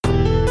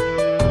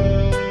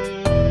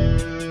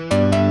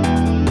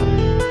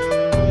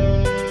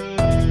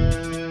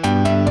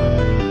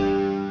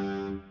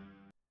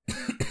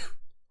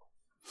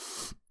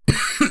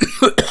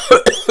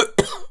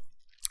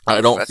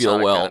I don't That feel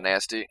sounded kind well. of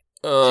nasty.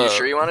 You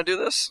sure you want to do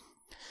this?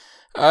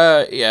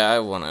 Yeah, I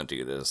want to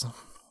do this.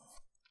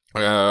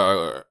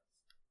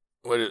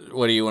 What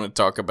do you want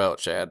to talk about,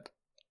 Chad?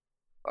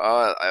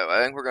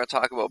 I think we're going to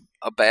talk about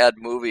a bad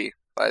movie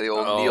by the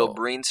old Neil Oh.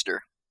 Breenster.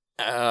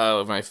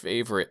 Oh, my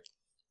favorite.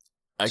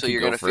 So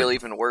you're going to feel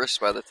even worse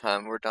by the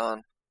time we're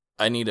done.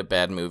 I need a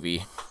bad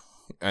movie.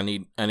 I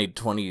need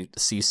 20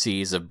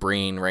 cc's of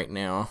Breen right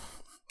now.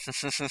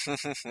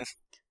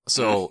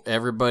 So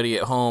everybody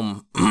at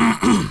home,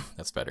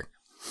 that's better.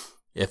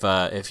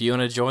 If you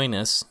want to join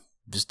us,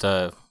 just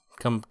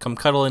come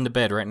cuddle into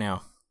bed right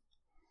now.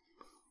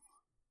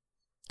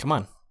 Come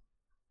on.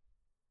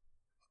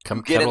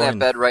 Come get in that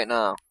bed right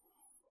now.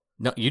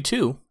 No, you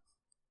too.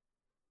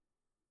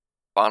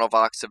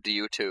 Bonovox of the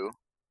U2.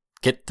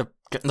 Get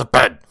in the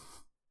bed.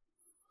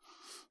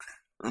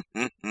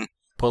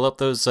 Pull up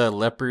those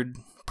leopard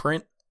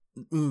print.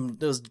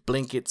 Those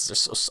blankets are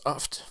so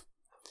soft.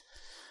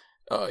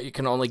 Oh, you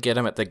can only get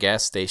them at the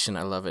gas station.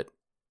 I love it.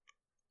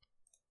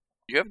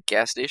 You have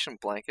gas station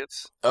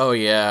blankets? Oh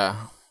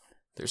yeah,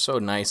 they're so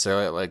nice.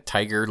 They're like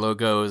tiger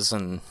logos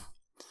and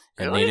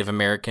Really? Native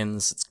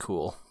Americans. It's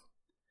cool.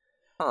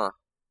 Huh.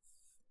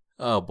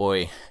 Oh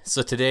boy.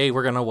 So today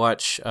we're gonna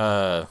watch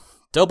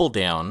Double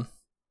Down,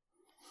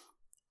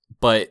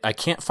 but I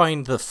can't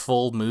find the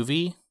full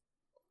movie.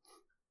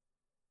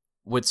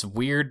 What's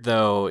weird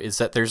though is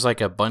that there's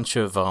like a bunch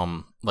of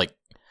like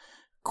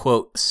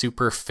quote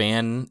super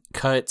fan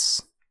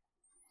cuts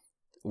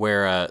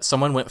where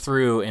someone went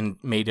through and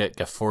made like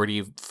a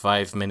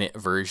 45-minute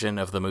version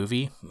of the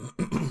movie.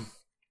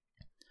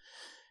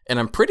 And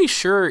I'm pretty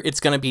sure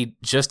it's going to be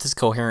just as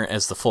coherent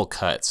as the full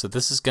cut, so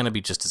this is going to be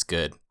just as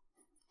good.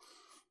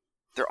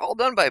 They're all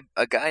done by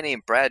a guy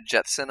named Brad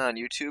Jetson on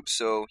YouTube,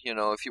 so,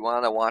 if you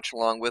want to watch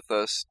along with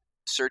us,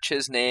 search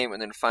his name and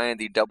then find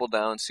the Double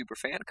Down Super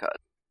Fan Cut.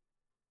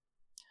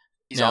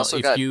 He's now, also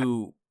if got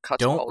you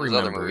cuts don't of all his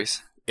remember, other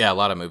movies. Yeah, a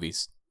lot of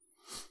movies.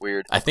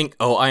 Weird. I think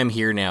I Am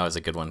Here Now is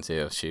a good one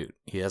too. Shoot,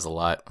 he has a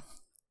lot.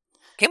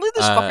 Can't believe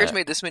this fucker's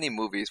made this many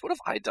movies. What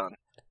have I done?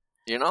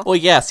 Well,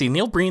 yeah, see,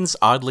 Neil Breen's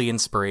oddly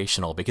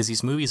inspirational because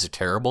these movies are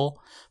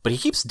terrible, but he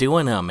keeps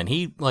doing them and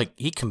he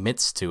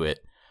commits to it.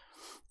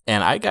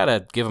 And I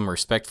gotta give him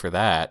respect for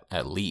that,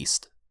 at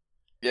least.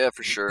 Yeah,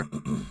 for sure.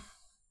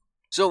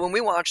 So when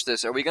we watch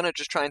this, are we going to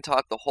just try and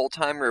talk the whole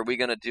time, or are we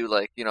going to do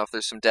if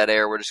there's some dead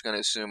air, we're just going to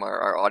assume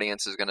our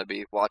audience is going to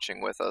be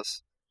watching with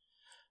us?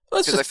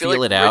 Let's just I feel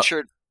feel like it out.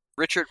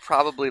 Richard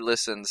probably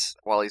listens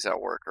while he's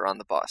at work or on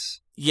the bus.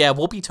 Yeah,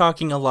 we'll be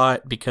talking a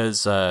lot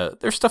because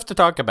there's stuff to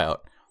talk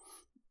about.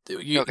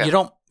 You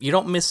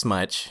don't miss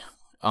much.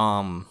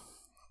 I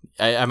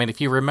mean, if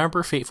you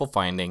remember Fateful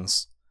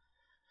Findings,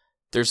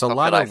 there's a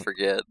lot of. I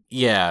forget.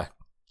 Yeah,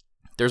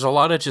 there's a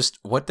lot of just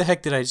what the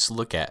heck did I just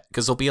look at?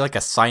 Because there'll be like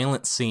a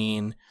silent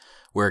scene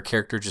where a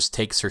character just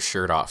takes her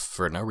shirt off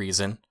for no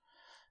reason,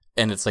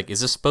 and it's like, is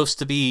this supposed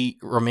to be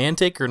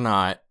romantic or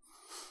not?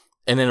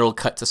 And then it'll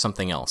cut to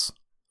something else.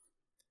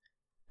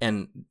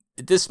 And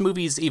this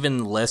movie's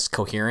even less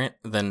coherent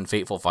than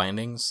Fateful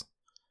Findings.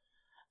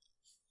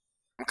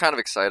 I'm kind of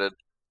excited.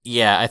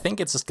 Yeah, I think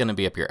it's just going to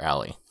be up your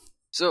alley.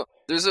 So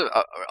there's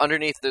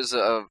underneath there's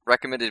a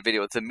recommended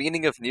video. It's the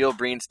meaning of Neil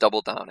Breen's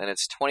Double Down, and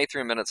it's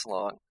 23 minutes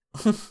long.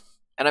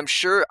 And I'm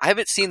sure I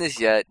haven't seen this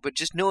yet, but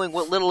just knowing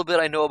what little bit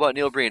I know about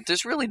Neil Breen,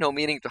 there's really no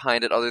meaning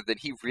behind it other than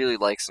he really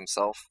likes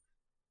himself.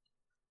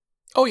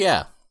 Oh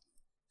yeah.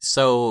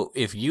 So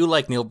if you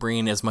like Neil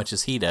Breen as much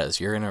as he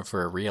does, you're in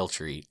for a real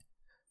treat.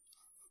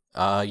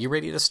 You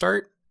ready to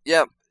start?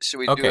 Yeah. Should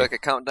we do like a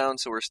countdown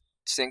so we're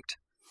synced?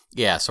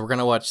 Yeah, so we're going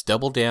to watch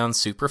Double Down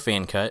Super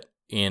Fan Cut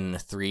in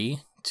 3,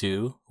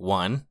 2,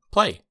 1,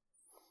 play.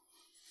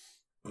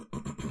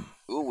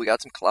 Ooh, we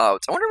got some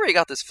clouds. I wonder where he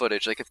got this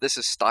footage, like if this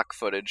is stock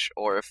footage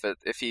or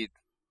if he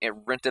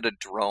rented a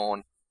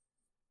drone.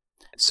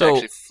 So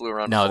actually flew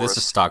around. No, this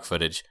is stock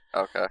footage.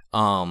 Okay.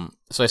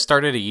 So I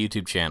started a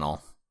YouTube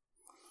channel.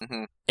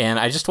 Mm-hmm. And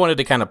I just wanted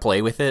to kind of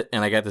play with it,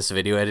 and I got this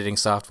video editing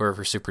software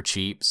for super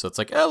cheap, so it's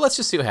like, let's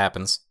just see what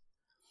happens.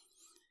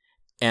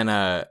 And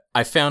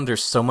I found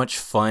there's so much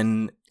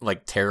fun,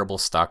 like, terrible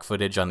stock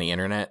footage on the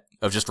internet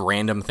of just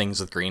random things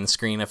with green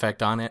screen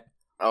effect on it.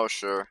 Oh,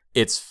 sure.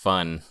 It's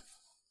fun.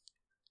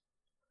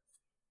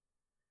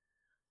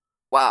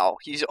 Wow,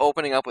 he's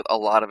opening up with a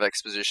lot of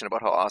exposition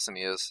about how awesome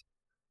he is.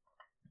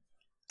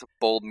 It's a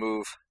bold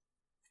move.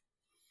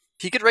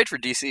 He could write for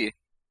DC.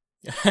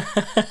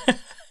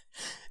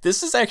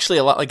 This is actually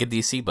a lot like a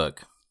DC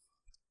book.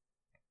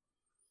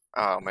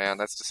 Oh, man,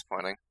 that's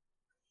disappointing.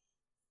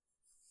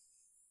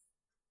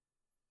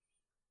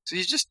 So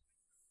he's just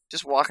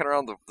walking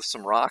around with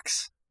some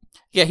rocks?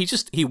 Yeah,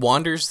 he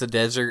wanders the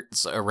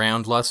deserts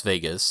around Las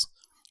Vegas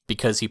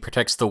because he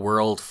protects the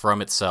world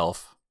from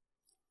itself.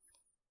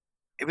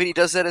 But he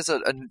does that as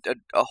a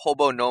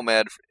hobo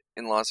nomad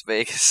in Las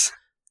Vegas.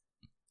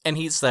 And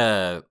he's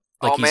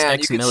he's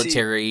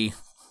ex-military.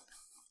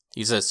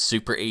 He's a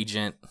super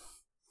agent.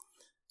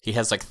 He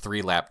has like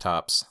 3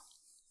 laptops.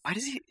 Why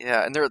does he?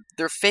 Yeah, and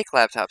they're fake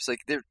laptops.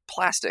 Like they're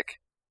plastic.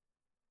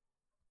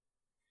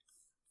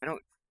 I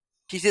don't.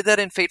 He did that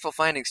in Fateful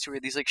Findings too. Where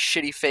these like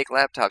shitty fake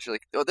laptops. You're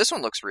like, oh, this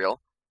one looks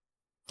real.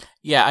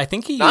 Yeah, I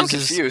think he Now I'm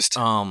uses confused.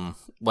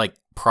 like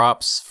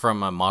props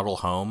from a model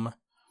home,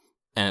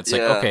 and it's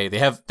like, Yeah. okay, they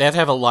have to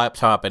have a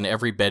laptop in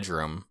every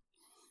bedroom.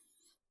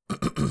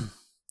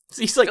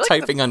 He's like I feel like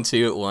typing on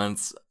two at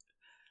once.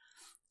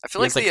 I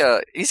feel He like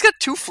has, he's got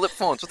 2 flip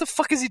phones. What the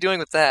fuck is he doing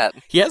with that?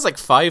 He has like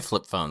 5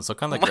 flip phones.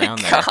 Look on the Oh my ground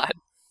there. god!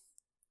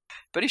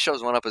 But he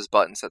shoves one up his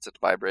butt and sets it to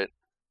vibrate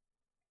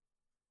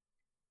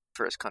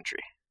for his country.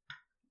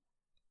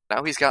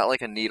 Now he's got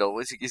like a needle.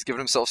 He's giving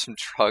himself some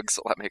drugs,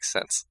 so that makes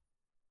sense.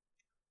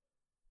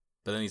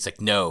 But then he's like,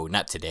 no,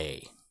 not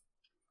today.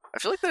 I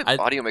feel like the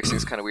audio mixing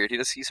is kind of weird.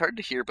 He's hard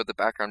to hear, but the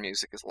background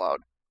music is loud.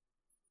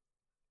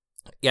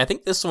 Yeah, I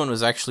think this one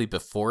was actually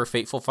before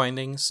Fateful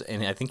Findings,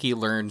 and I think he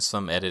learned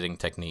some editing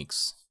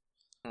techniques.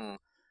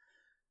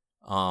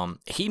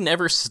 He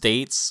never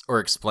states or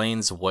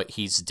explains what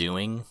he's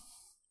doing.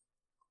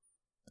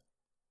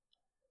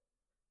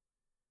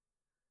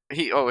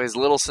 His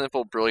little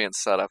simple brilliant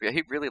setup. Yeah,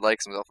 he really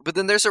likes himself. But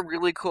then there's a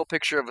really cool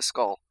picture of a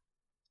skull.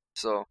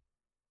 So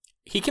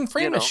He can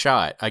frame a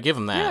shot. I give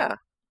him that. yeah.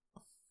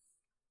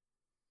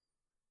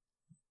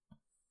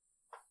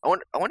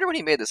 I wonder when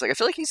he made this. Like, I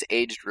feel like he's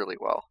aged really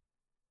well.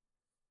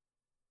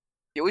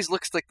 He always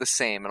looks like the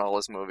same in all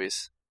his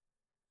movies.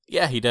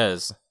 Yeah, he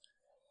does.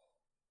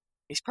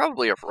 He's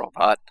probably a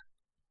robot.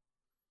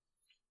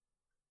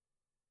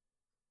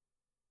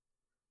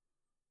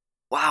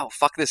 Wow,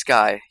 fuck this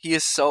guy. He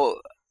is so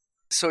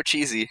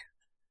cheesy.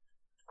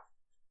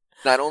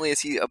 Not only is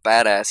he a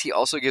badass, he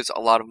also gives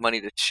a lot of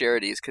money to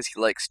charities because he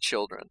likes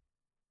children.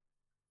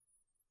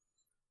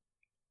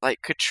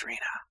 Like Katrina.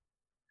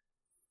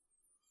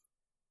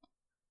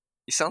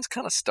 He sounds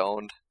kind of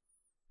stoned.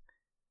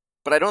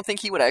 But I don't think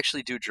he would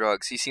actually do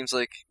drugs. He seems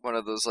like one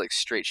of those like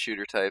straight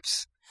shooter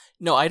types.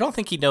 No, I don't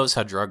think he knows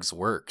how drugs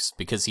works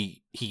because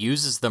he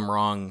uses them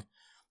wrong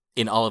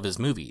in all of his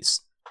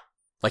movies.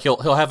 Like he'll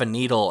have a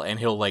needle and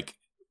he'll like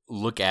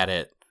look at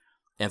it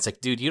and it's like,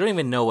 dude, you don't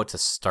even know what to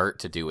start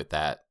to do with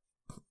that.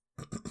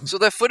 So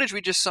that footage we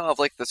just saw of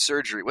like the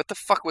surgery, what the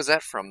fuck was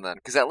that from then?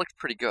 Because that looked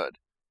pretty good.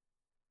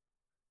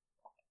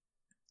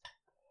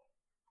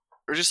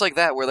 Or just like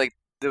that, where like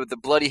the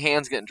bloody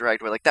hands getting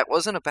dragged away. Like that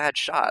wasn't a bad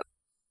shot.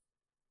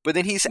 But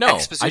then he's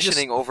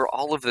expositioning over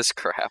all of this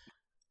crap.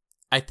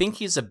 I think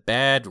he's a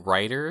bad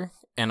writer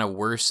and a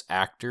worse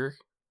actor,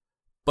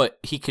 but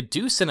he could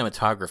do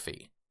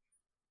cinematography.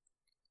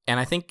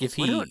 And I think if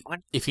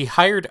he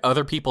hired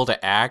other people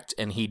to act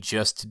and he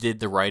just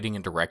did the writing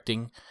and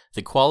directing,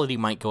 the quality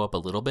might go up a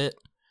little bit.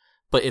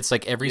 But it's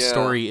like every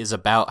story is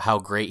about how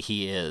great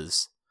he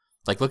is.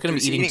 Like look at him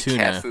eating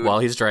tuna while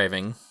he's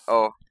driving.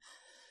 Oh.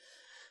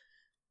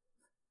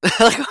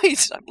 Like I'm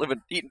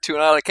eating tuna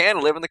out of a can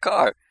and live in the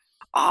car.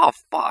 Oh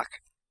fuck!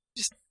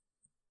 Just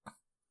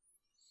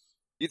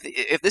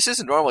if this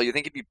isn't normal, you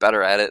think he'd be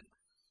better at it,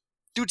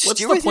 dude? What's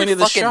the point of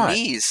the shot?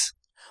 Knees.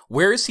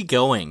 Where is he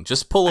going?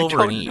 Just pull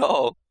over and eat.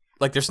 No,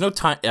 like there's no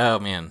time. Oh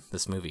man,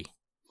 this movie.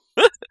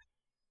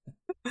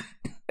 I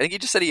think he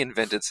just said he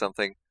invented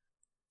something.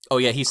 Oh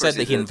yeah, he said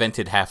that he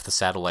invented half the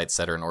satellites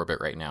that are in orbit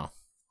right now.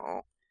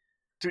 Oh,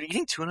 dude,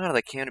 eating tuna out of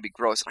the can would be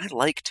gross. I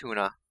like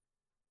tuna.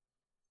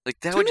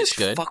 Like that Tuna's would just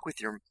good. fuck with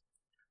your.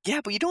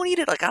 Yeah, but you don't eat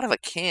it like out of a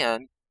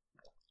can.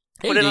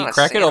 Hey, you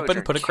crack it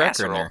open, put a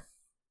cracker in there.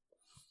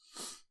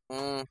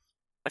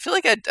 I feel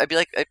like I'd be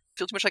like, I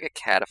feel too much like a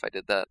cat if I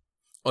did that.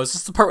 Oh, is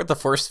this the part with the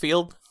force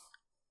field?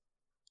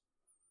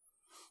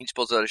 He just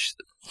pulls out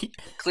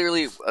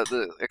clearly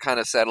the kind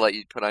of satellite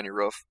you'd put on your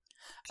roof.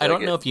 I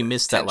don't know if you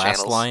missed that last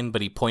channels. line,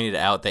 but he pointed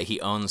out that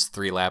he owns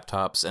 3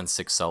 laptops and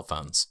 6 cell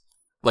phones.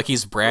 Like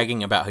he's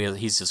bragging about how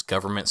he's this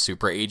government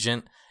super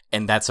agent,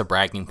 and that's a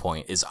bragging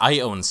point, is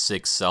I own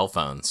 6 cell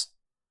phones.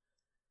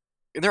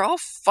 They're all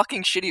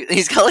fucking shitty.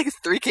 He's got like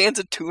 3 cans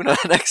of tuna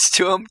next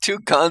to him, 2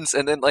 guns,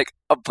 and then like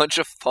a bunch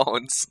of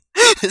phones.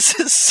 This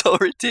is so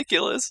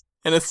ridiculous.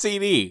 And a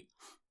CD.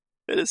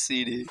 And a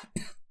CD.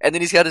 And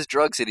then he's got his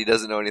drugs that he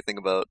doesn't know anything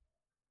about.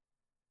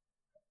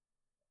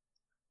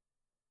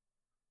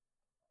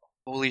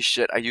 Holy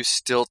shit, are you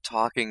still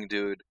talking,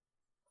 dude?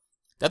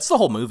 That's the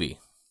whole movie.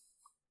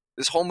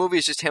 This whole movie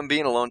is just him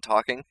being alone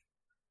talking?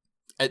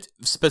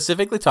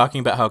 Specifically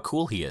talking about how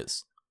cool he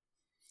is.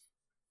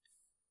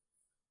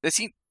 Does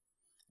he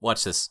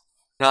Watch this.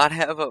 not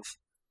have a...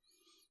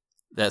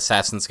 The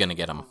assassin's gonna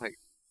get him. Oh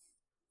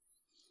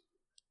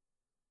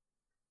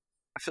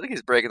I feel like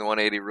he's breaking the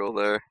 180 rule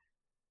there.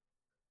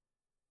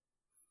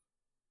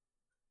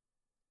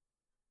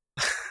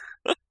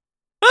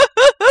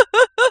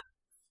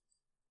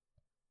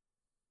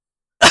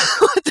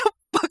 What the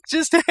fuck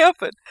just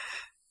happened?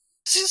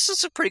 This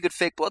is a pretty good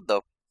fake blood,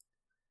 though.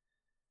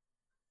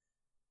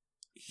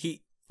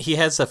 He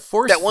has a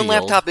force That one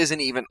field. laptop isn't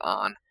even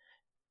on.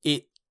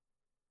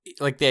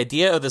 Like the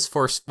idea of this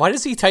force. Why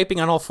is he typing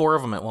on all 4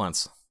 of them at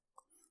once?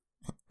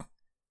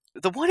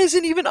 The one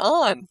isn't even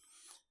on.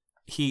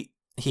 He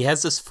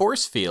has this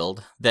force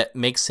field that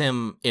makes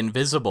him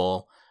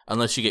invisible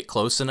unless you get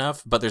close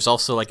enough, but there's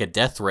also like a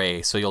death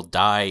ray, so you'll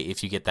die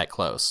if you get that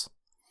close.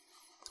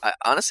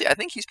 Honestly, I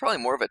think he's probably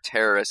more of a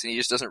terrorist, and he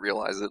just doesn't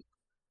realize it.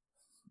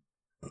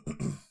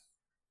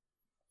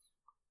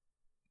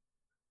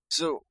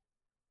 So,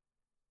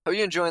 how are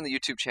you enjoying the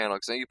YouTube channel?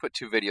 Because I know you put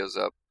 2 videos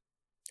up.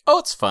 Oh,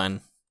 it's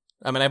fun.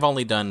 I mean, I've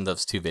only done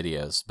those 2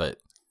 videos, but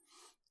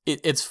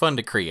it's fun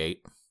to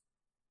create.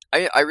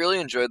 I really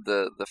enjoyed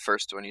the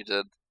first one you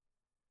did.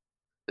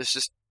 It's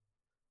just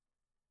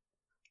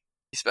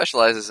he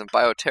specializes in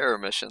bioterror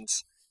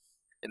missions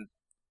in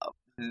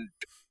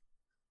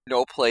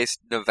no place,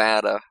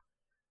 Nevada.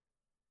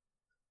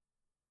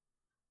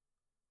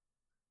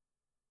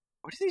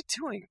 What is he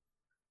doing?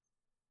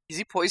 Is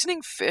he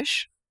poisoning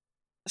fish?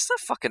 That's not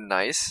fucking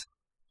nice.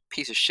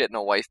 Piece of shit and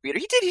a wife beater.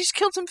 He did. He just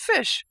killed some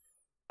fish.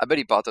 I bet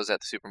he bought those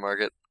at the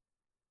supermarket.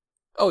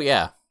 Oh,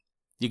 yeah.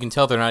 You can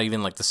tell they're not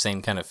even like the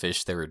same kind of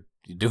fish they were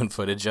doing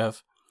footage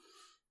of.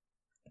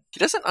 He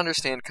doesn't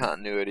understand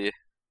continuity.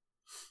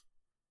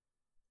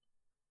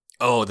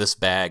 Oh, this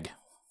bag.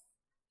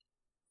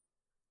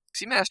 Is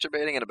he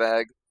masturbating in a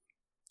bag?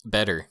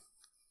 Better.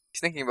 He's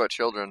thinking about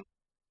children.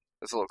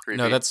 That's a little creepy.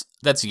 No,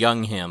 that's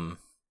young him.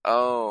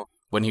 Oh.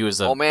 When he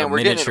was a we're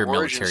miniature getting an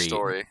origin military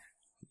story.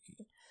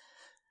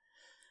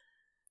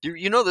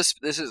 You know this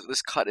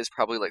cut is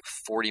probably like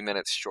 40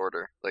 minutes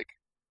shorter. Like,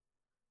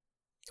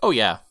 oh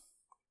yeah.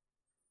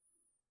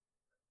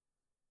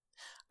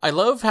 I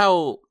love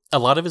how a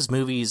lot of his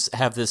movies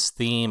have this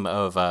theme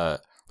of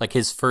like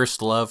his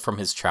first love from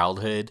his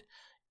childhood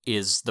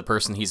is the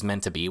person he's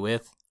meant to be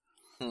with.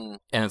 And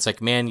it's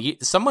like, man,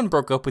 someone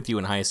broke up with you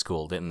in high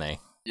school, didn't they?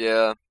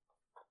 Yeah.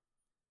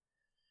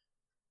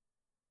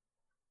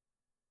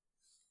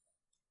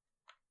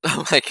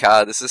 Oh my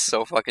god, this is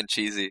so fucking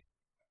cheesy.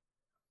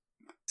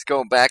 It's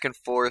going back and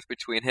forth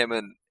between him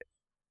and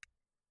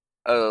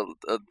a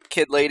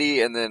kid lady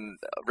and then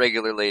a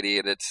regular lady,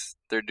 and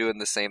they're doing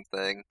the same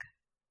thing.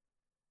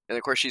 And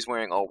of course she's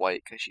wearing all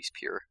white because she's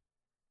pure.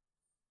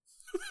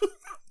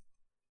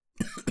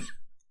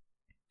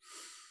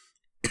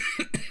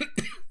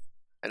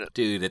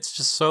 Dude, it's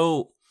just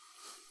so...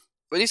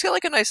 But he's got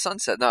like a nice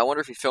sunset. Now I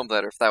wonder if he filmed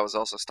that or if that was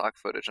also stock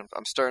footage.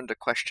 I'm starting to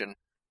question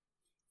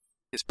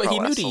his But he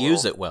knew to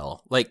use it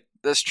well. Like,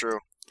 that's true.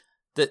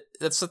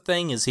 That's the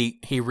thing, is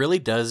he really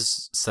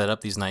does set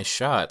up these nice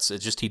shots.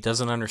 It's just he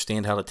doesn't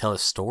understand how to tell a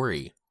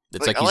story.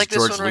 It's like he's like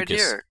George this one Lucas.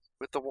 Right here,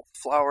 with the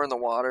flower in the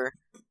water.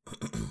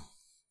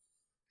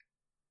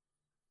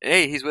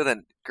 Hey, he's with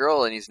a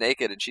girl and he's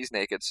naked and she's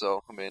naked,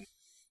 so, I mean...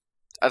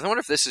 I wonder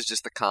if this is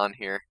just the con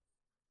here.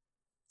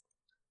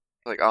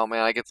 Like, oh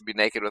man, I get to be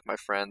naked with my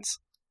friends.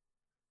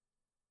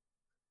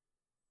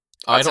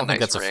 I don't think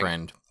that's a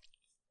friend.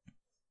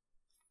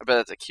 I bet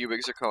that's a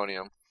cubic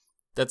zirconium.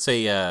 That's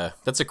a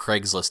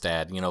Craigslist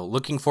ad,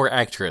 looking for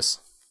actress.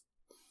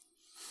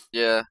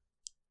 Yeah.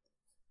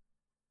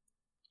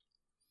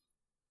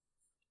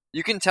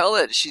 You can tell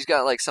that she's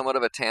got like somewhat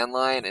of a tan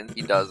line and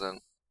he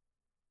doesn't.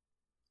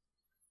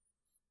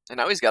 And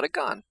now he's got a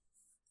gun.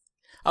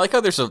 I like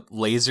how there's a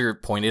laser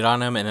pointed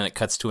on him and then it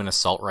cuts to an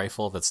assault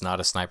rifle that's not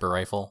a sniper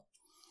rifle.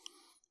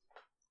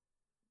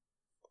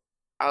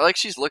 I like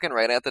she's looking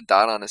right at the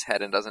dot on his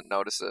head and doesn't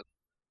notice it.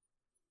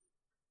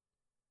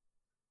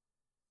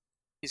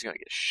 He's gonna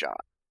get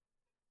shot.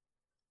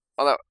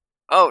 Oh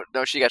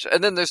no, she got shot.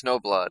 And then there's no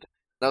blood.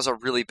 That was a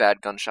really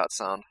bad gunshot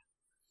sound.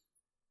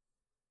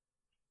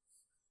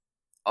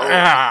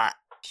 Oh,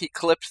 he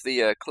clipped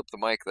the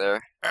mic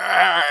there.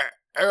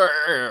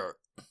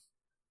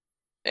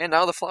 And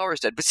now the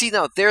flower's dead. But see,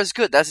 now there's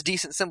good. That's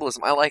decent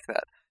symbolism. I like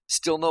that.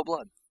 Still no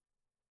blood.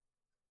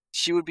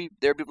 There'd be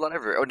blood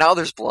everywhere. Oh, now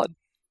there's blood.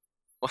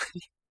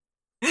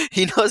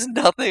 He knows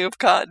nothing of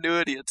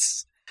continuity.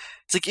 It's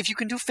like if you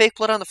can do fake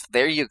blood on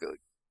there you go.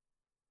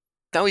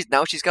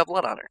 Now she's got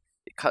blood on her.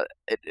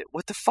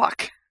 What the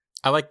fuck?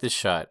 I like this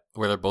shot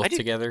where they're both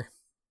together.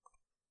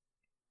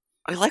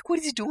 I like what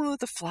he's doing with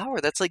the flower.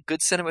 That's like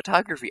good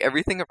cinematography.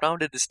 Everything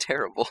around it is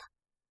terrible.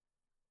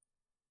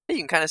 Hey,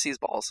 you can kind of see his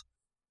balls.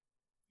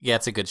 Yeah,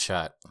 it's a good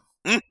shot.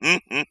 I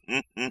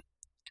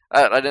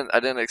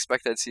didn't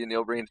expect I'd see a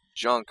Neil Breen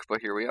junk, but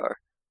here we are.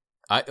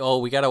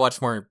 We gotta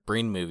watch more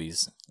Breen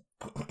movies.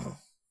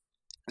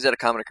 Is that a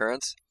common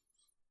occurrence?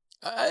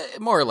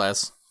 More or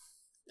less.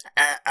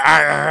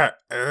 And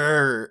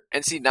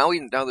see, now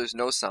there's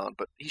no sound,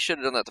 but he should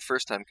have done that the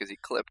first time because he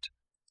clipped.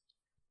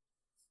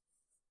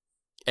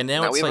 And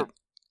now it's we have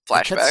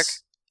like a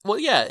flashback. Well,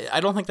 yeah,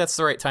 I don't think that's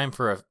the right time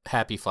for a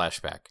happy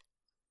flashback.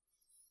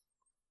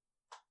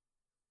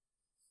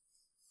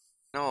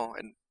 No,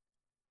 and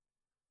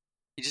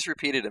he just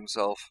repeated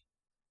himself.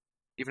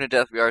 Even in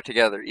death, we are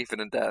together. Even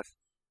in death.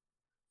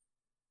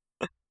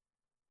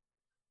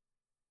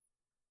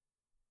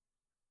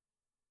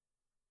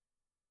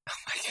 Oh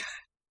my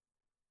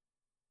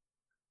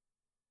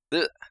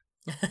god.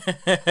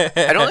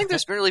 I don't think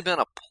there's really been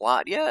a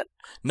plot yet.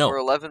 No. For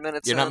 11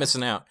 minutes You're not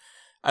missing out.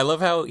 I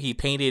love how he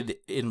painted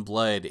in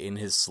blood in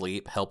his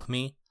sleep, "Help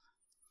me."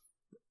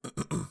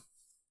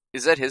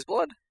 Is that his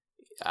blood?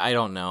 I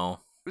don't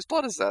know. Whose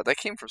blood is that? That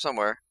came from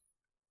somewhere.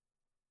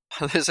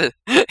 There's an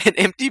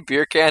empty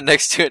beer can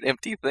next to an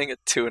empty thing of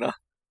tuna.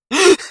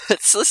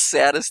 It's the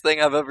saddest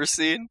thing I've ever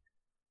seen.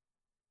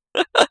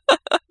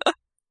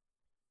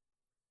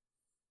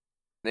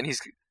 Then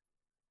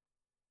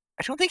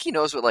I don't think he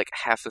knows what like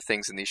half the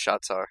things in these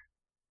shots are.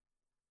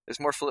 There's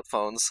more flip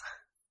phones.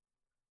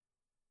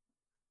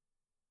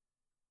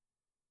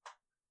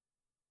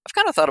 I've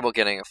kind of thought about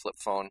getting a flip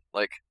phone,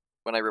 like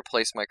when I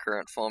replace my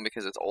current phone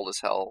because it's old as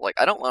hell. Like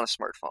I don't want a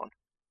smartphone.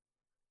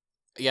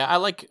 Yeah,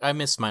 I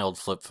miss my old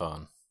flip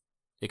phone.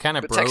 It kind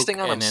of But broke,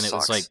 texting on them and then it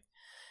was sucks. like,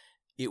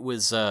 it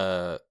was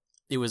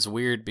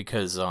weird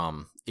because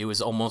it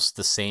was almost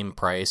the same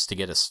price to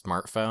get a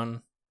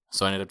smartphone,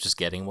 so I ended up just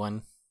getting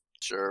one.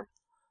 Sure.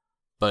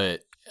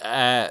 But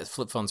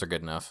flip phones are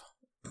good enough.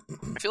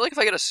 I feel like if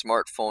I get a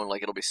smartphone,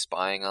 like it'll be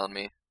spying on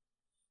me.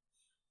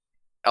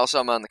 Also,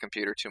 I'm on the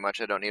computer too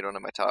much. I don't need one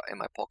in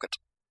my pocket.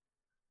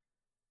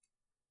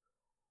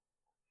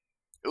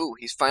 Ooh,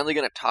 he's finally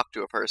gonna talk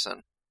to a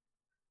person.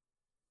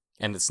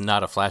 And it's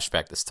not a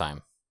flashback this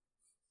time.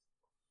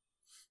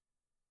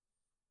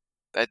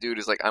 That dude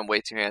is like, I'm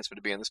way too handsome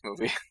to be in this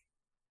movie.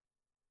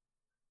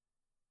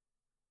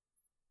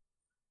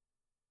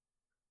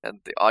 And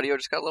the audio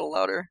just got a little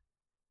louder.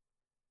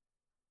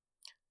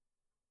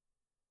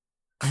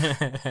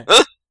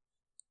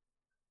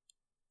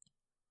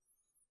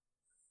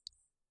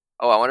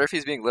 Oh, I wonder if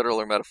he's being literal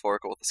or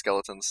metaphorical with the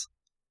skeletons.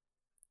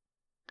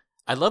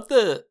 I love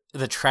the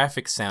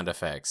traffic sound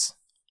effects.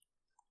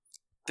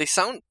 They're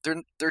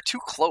too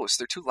close.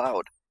 They're too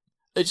loud.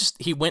 It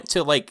just he went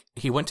to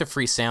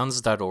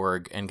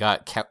freesounds.org and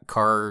got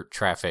car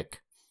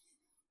traffic.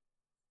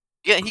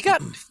 Yeah, he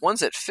got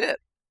ones that fit.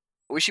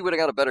 I wish he would have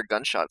got a better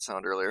gunshot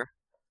sound earlier.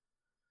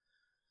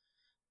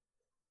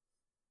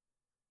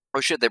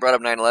 Oh shit, they brought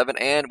up 9/11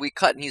 and we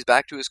cut and he's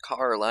back to his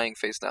car lying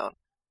face down.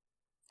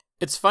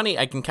 It's funny,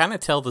 I can kind of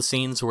tell the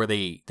scenes where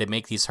they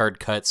make these hard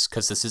cuts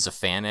because this is a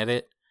fan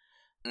edit,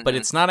 but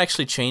it's not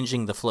actually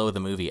changing the flow of the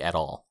movie at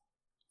all.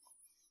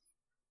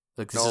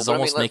 Like this is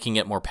almost making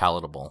it more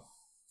palatable.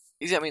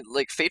 Yeah, I mean,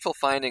 like Fateful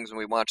Findings when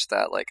we watched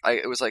that, like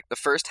it was like the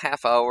first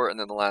half hour and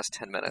then the last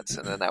 10 minutes,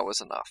 and then that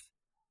was enough.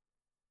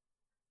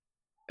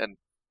 And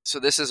so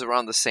this is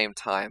around the same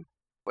time,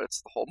 but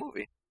it's the whole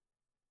movie.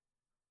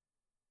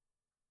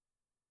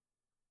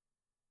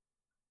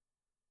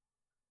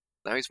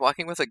 Now he's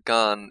walking with a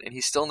gun, and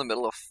he's still in the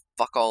middle of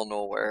fuck all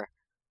nowhere.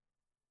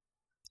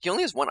 He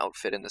only has one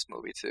outfit in this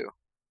movie, too.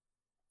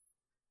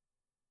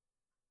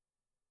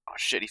 Oh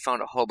shit, he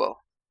found a hobo.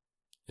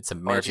 It's a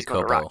magic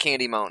hobo. Rock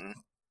Candy Mountain.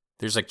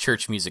 There's like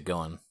church music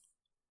going.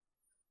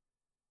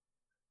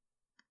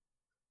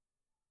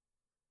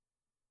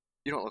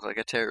 You don't look like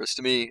a terrorist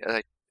to me,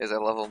 as I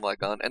level my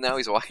gun. And now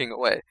he's walking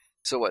away.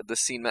 So what, this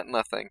scene meant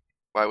nothing.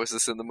 Why was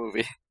this in the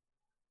movie?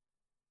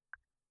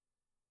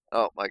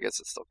 Oh, I guess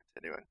it's still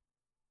continuing.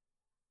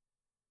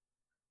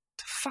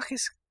 The fuck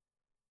is...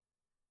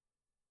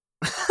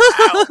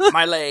 Ow,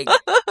 my leg!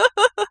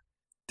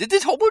 Did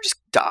this hobo just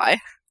die?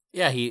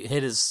 Yeah, he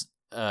hit his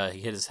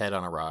head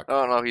on a rock.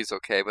 Oh no, he's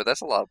okay, but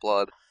that's a lot of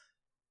blood.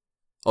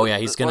 Oh yeah,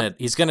 he's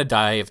gonna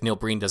die if Neil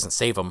Breen doesn't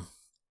save him.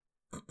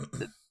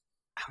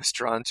 I was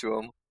drawn to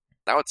him.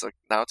 Now it's a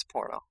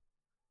porno.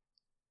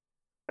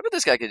 I bet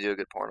this guy could do a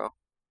good porno.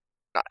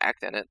 Not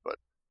act in it, but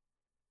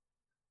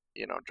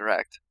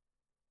direct.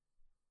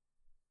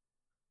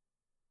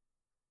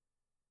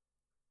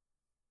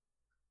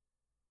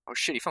 Oh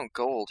shit, he found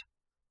gold.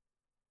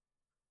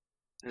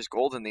 There's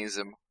gold in these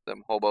them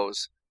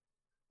hobos.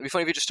 It'd be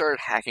funny if he just started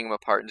hacking them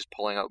apart and just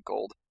pulling out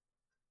gold.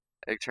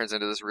 It turns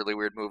into this really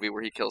weird movie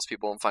where he kills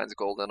people and finds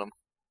gold in them.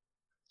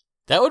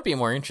 That would be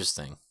more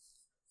interesting.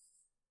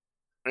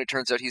 And it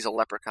turns out he's a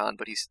leprechaun,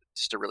 but he's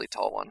just a really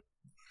tall one.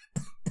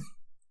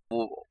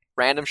 Well,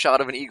 random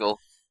shot of an eagle.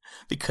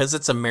 Because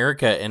it's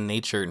America and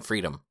nature and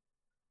freedom.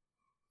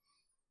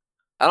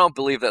 I don't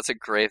believe that's a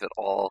grave at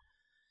all.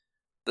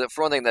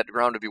 For one thing, that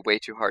ground would be way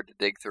too hard to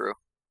dig through.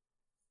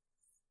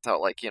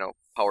 Without,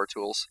 power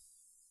tools.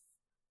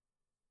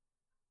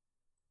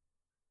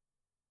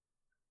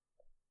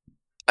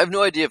 I have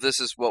no idea if this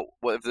is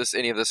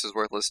any of this is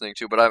worth listening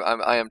to, but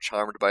I am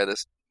charmed by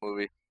this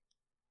movie.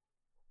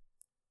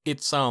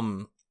 It's I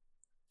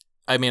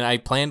mean, I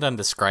planned on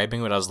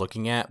describing what I was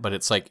looking at, but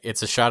it's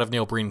a shot of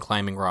Neil Breen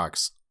climbing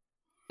rocks.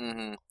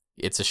 Mm-hmm.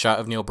 It's a shot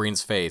of Neil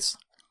Breen's face.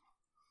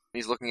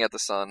 He's looking at the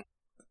sun.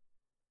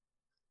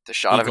 It's a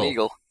shot of an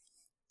eagle.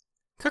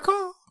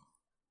 Caw-caw.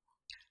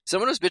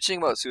 Someone was bitching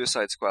about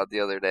Suicide Squad the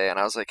other day, and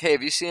I was like, "Hey,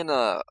 have you seen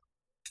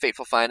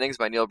Fateful Findings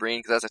by Neil Breen?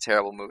 Because that's a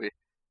terrible movie."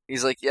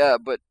 He's like, "Yeah,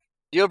 but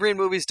Neil Breen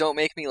movies don't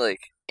make me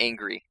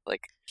angry.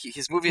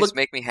 His movies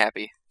make me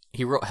happy."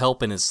 He wrote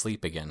Help in his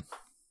sleep again.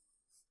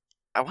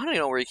 I want to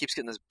know where he keeps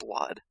getting this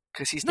blood,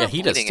 because he's not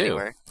bleeding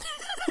anywhere.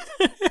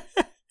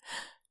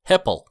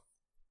 Heppel.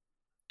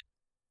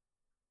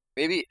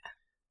 Maybe.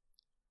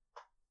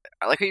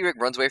 I like how he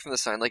runs away from the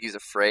sign like he's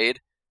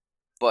afraid,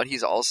 but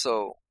he's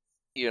also,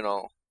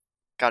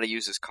 got to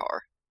use his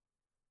car.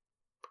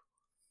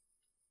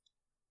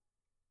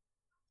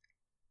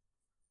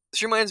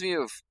 This reminds me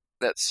of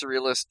that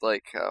surrealist,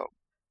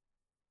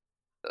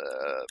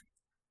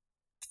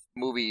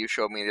 movie you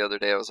showed me the other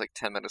day. It was like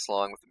 10 minutes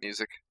long with the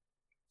music.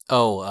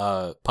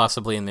 Oh,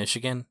 possibly in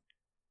Michigan.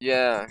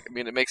 Yeah, I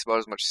mean it makes about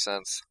as much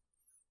sense.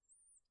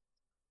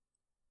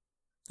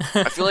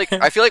 I feel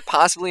like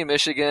possibly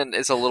Michigan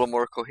is a little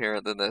more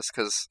coherent than this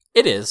because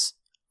It is,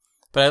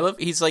 but I love.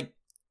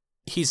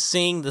 He's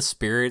seeing the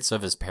spirits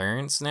of his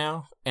parents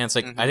now, and it's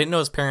like I didn't know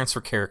his parents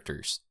were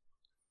characters.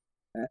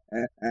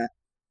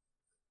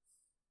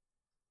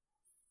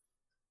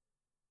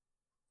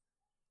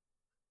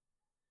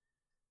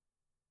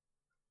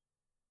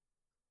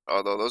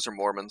 although those are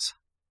Mormons.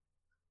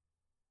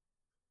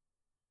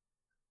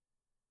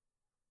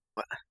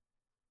 What?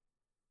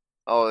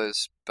 Oh,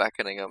 it's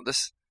beckoning him.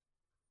 This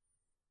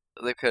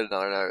they could have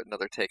done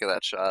another take of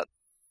that shot.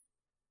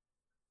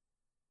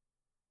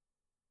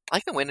 I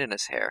like the wind in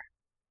his hair.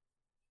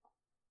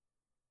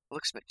 It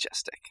looks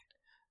majestic.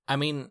 I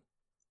mean,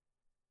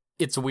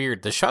 it's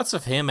weird. The shots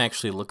of him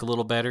actually look a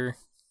little better.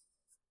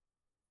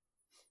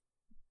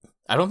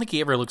 I don't think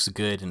he ever looks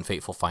good in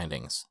Fateful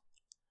Findings.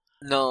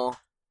 No.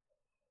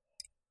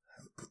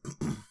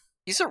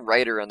 He's a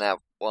writer in that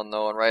one,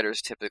 though, and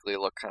writers typically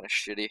look kind of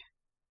shitty.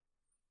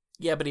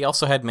 Yeah, but he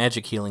also had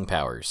magic healing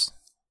powers.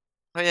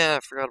 Oh, yeah, I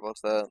forgot about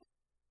that.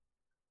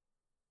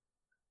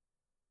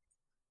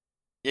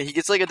 Yeah, he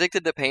gets, like,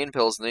 addicted to pain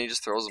pills, and then he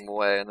just throws them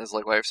away, and his,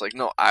 like, wife's like,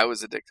 no, I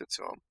was addicted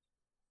to them.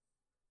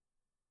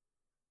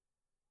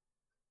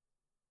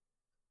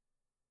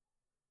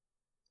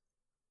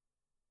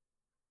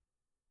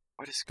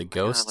 What is The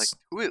going on? ghosts?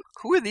 Like,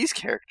 who are these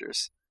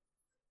characters?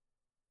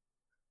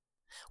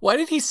 Why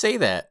did he say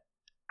that?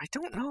 I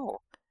don't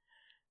know.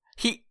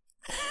 He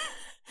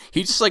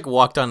he just like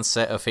walked on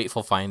set of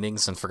Fateful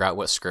Findings and forgot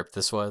what script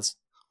this was.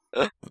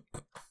 I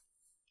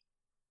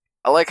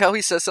like how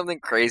he says something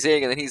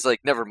crazy, and then he's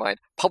like, never mind.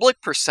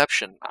 Public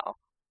perception now.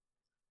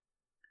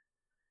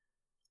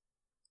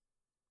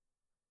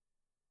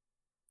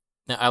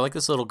 Now, I like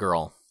this little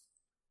girl.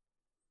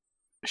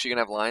 Is she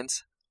gonna have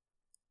lines?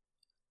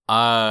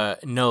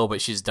 No,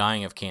 but she's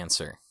dying of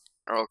cancer.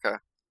 Oh, okay.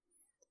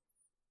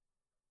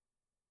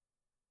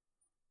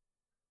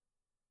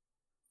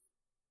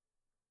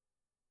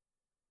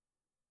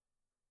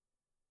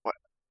 What?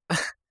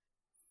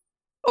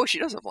 Oh, she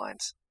does have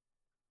lines.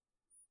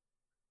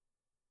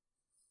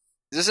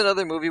 Is this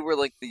another movie where,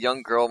 like, the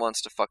young girl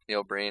wants to fuck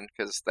Neil Breen?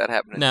 Because that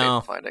happened in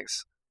No. Fateful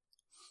Findings.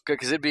 Good,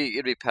 because it'd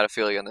be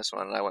pedophilia in this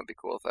one, and I wouldn't be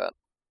cool with that.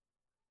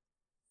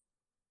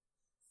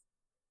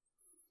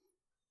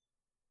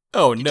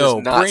 Oh He no,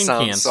 does not brain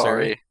sound cancer.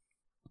 sorry.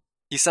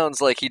 He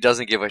sounds like he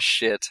doesn't give a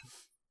shit.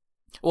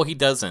 Well, he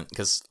doesn't,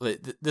 because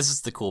this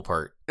is the cool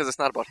part. Because it's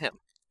not about him.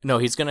 No,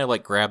 he's gonna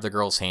like grab the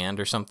girl's hand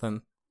or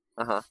something.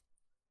 Uh-huh.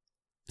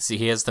 See,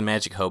 he has the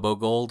magic hobo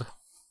gold.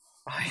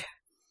 I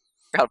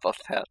forgot about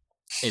that.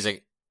 He's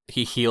like,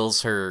 he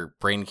heals her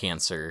brain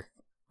cancer.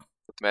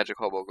 With Magic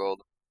Hobo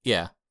Gold.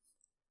 Yeah.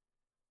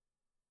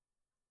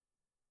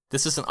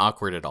 This isn't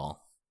awkward at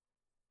all.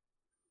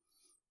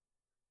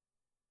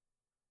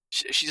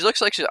 She looks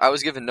like I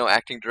was given no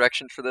acting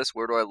direction for this.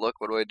 Where do I look?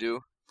 What do I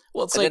do?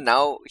 Well, it's And like then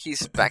now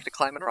he's back to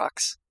climbing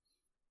rocks.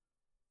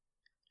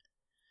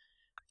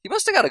 He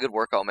must have got a good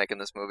workout making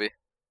this movie.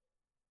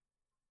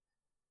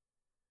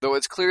 Though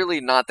it's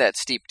clearly not that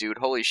steep, dude.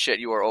 Holy shit,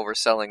 you are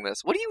overselling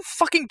this. What are you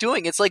fucking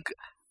doing? It's like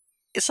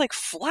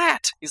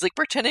flat. He's like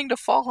pretending to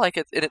fall like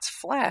it, and it's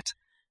flat.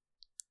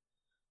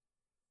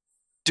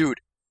 Dude,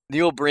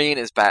 Neil Breen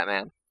is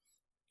Batman.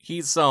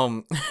 he's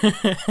I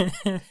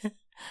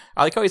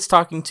like how he's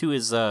talking to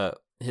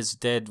his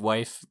dead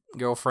wife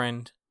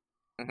girlfriend.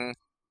 Mm-hmm.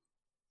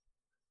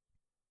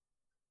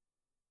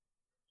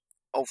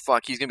 Oh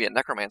fuck, he's gonna be a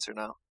necromancer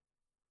now.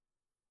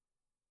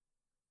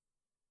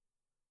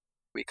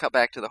 We cut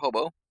back to the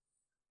hobo,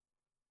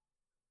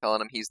 telling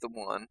him he's the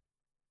one.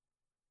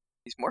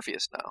 He's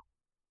Morpheus now.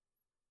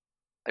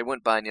 I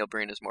wouldn't buy Neil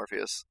Breen as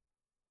Morpheus.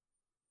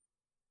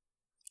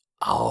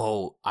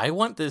 Oh, I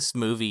want this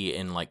movie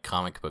in like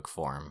comic book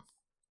form.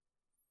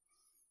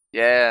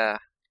 Yeah.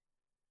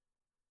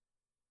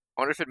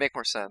 I wonder if it'd make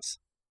more sense.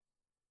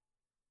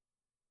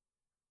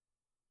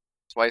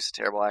 His wife's a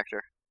terrible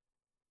actor.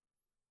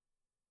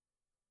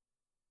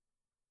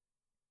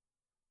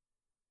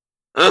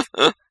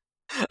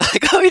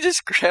 Like how he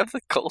just grabbed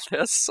the gold.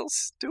 That's so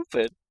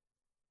stupid.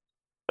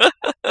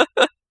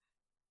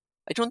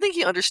 I don't think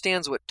he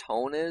understands what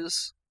tone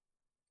is.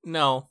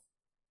 No.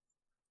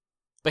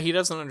 But he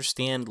doesn't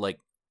understand like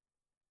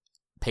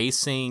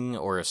pacing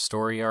or a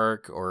story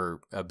arc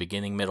or a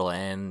beginning, middle,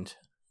 end.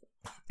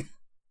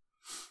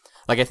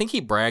 Like I think he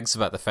brags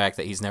about the fact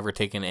that he's never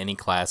taken any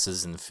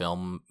classes in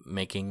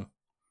filmmaking.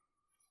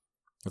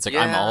 It's like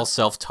I'm all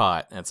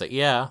self-taught. And it's like,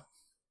 yeah.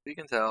 You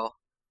can tell.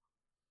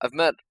 I've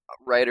met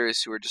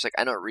writers who are just like,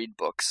 I don't read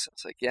books.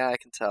 It's like, yeah, I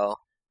can tell.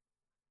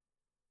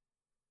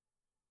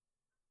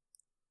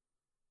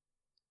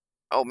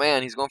 Oh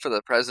man, he's going for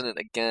the president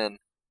again.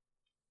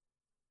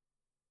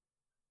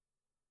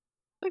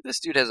 I think this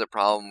dude has a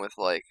problem with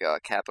like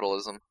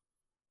capitalism.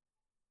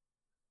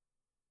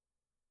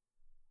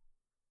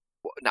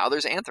 Now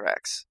there's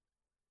anthrax.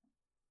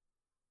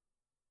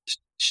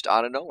 just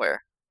out of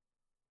nowhere.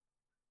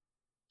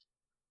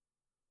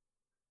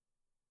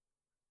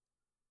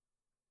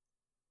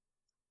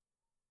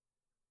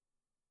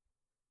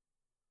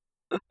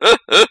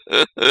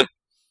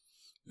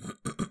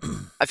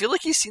 I feel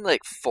like he's seen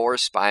like 4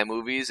 spy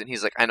movies, and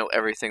he's like, I know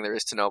everything there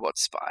is to know about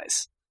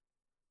spies.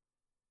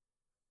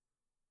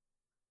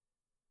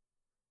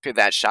 Okay,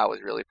 that shot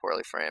was really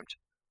poorly framed.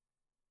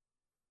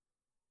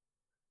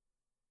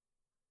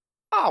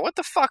 Oh, what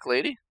the fuck,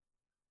 lady?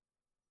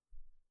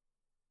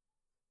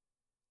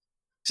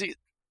 See,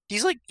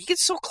 he's like, he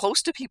gets so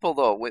close to people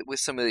though with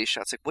some of these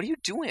shots. Like, what are you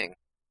doing?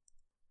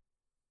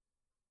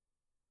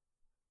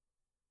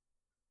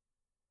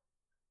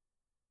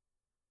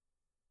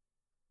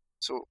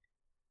 So,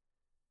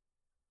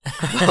 all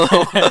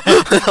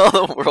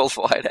the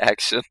worldwide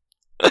action.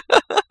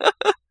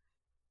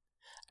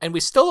 And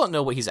we still don't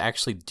know what he's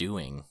actually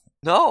doing.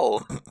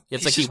 No,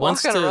 It's he's like he just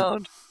wants walking to.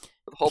 around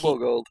with hobo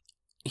gold.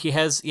 He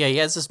has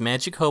this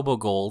magic hobo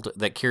gold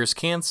that cures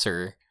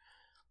cancer,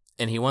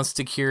 and he wants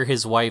to cure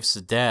his wife's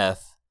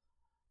death,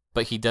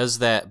 but he does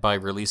that by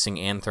releasing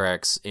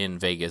anthrax in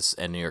Vegas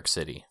and New York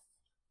City.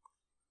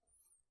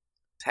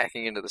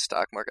 Hacking into the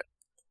stock market.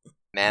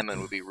 Mammon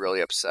would be really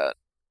upset.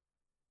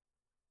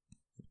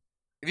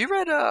 Have you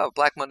read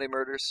Black Monday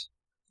Murders?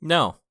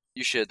 No.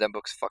 You should. That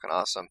book's fucking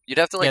awesome. You'd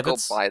have to like go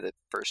buy the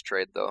first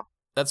trade though.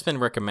 That's been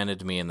recommended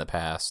to me in the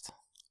past.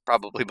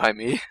 Probably by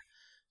me.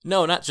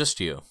 No, not just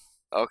you.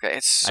 Okay,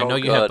 it's so I know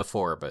good. you have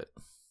before, but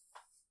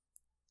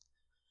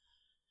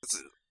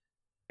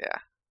yeah.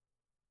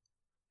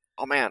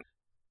 Oh man,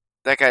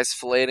 that guy's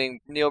filleting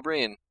Neil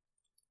Breen.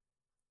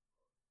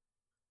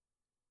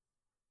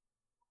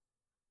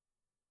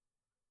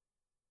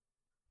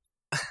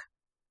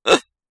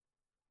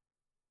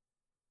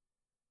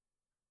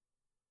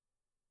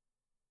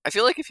 I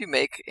feel like if you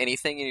make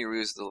anything and you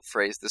use the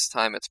phrase "this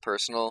time it's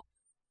personal,"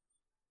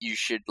 you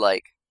should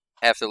like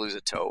have to lose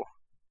a toe.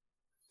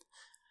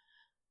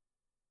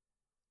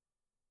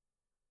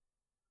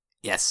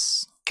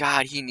 yes.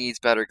 God, he needs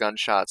better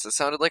gunshots. It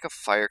sounded like a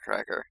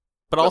firecracker.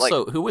 But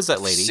also, who was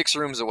that lady? 6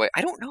 rooms away.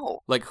 I don't know.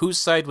 Like, whose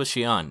side was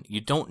she on?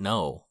 You don't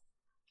know.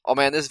 Oh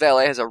man, this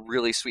valet has a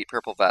really sweet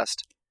purple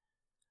vest.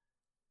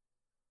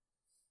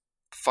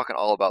 Fucking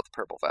all about the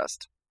purple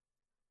vest.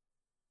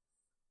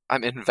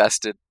 I'm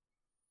invested.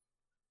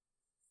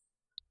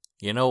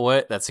 You know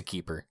what? That's a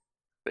keeper.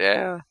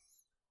 Yeah.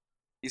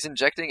 He's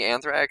injecting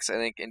anthrax, I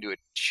think, into a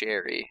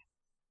cherry.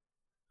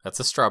 That's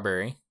a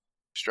strawberry.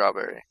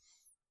 Strawberry.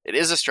 It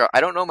is a straw.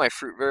 I don't know my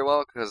fruit very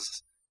well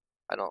because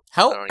I don't.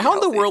 How I don't eat in the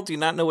healthy. world do you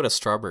not know what a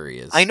strawberry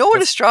is? I know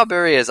what a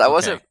strawberry is. I Okay.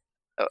 wasn't.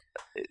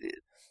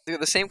 They're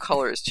the same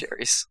color as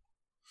cherries.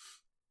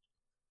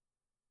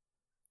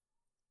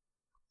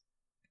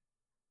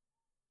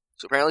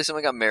 So apparently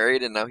someone got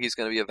married and now he's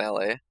going to be a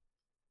valet.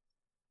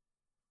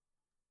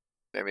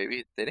 Or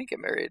maybe they didn't get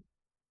married.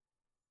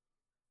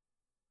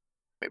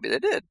 Maybe they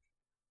did.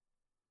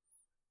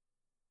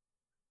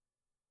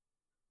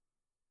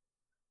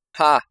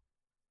 Ha!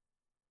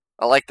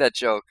 I like that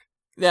joke.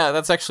 Yeah,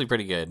 that's actually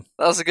pretty good.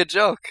 That was a good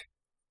joke.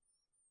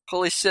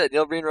 Holy shit,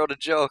 Neil Breen wrote a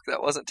joke.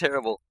 That wasn't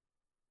terrible.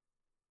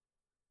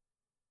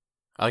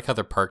 I like how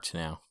they're parked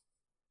now.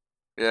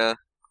 Yeah.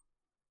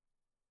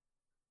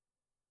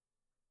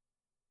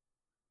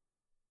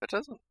 It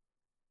doesn't.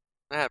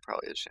 It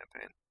probably is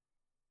champagne.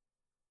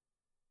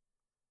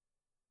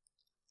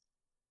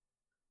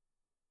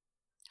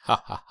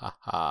 Ha ha ha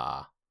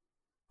ha.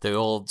 The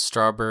old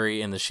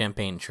strawberry and the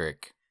champagne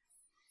trick.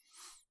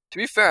 To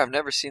be fair, I've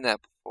never seen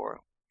that before.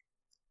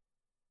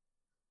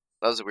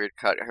 That was a weird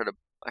cut. I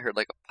heard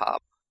like a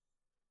pop.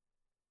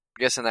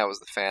 I'm guessing that was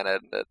the fan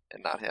and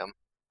not him.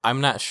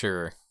 I'm not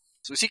sure.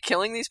 So is he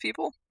killing these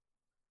people?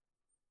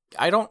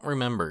 I don't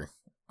remember.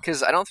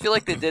 Because I don't feel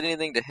like they did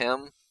anything to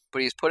him,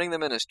 but he's putting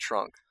them in his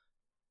trunk.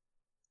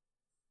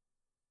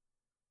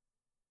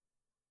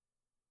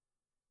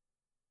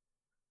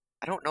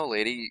 I don't know,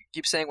 lady. You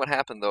keep saying what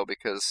happened, though,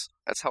 because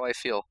that's how I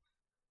feel.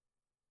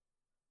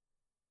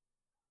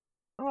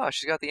 Oh,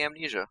 she's got the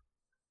amnesia.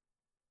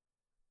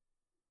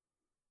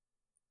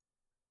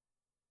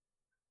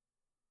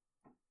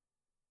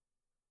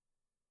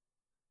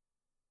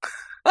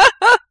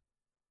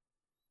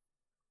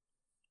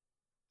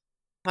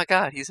 My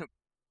God, he's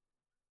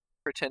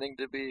pretending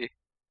to be...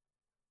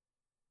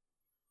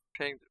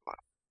 Wow.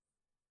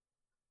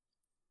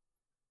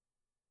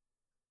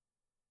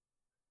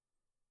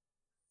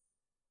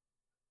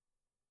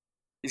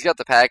 He's got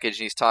the package,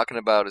 and he's talking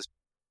about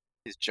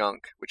his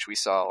junk, which we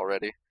saw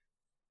already.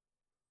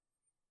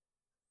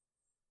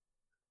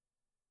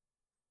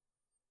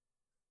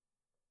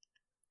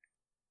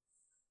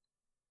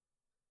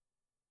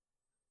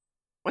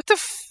 What the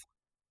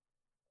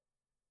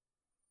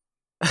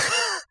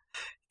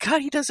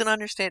God, he doesn't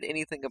understand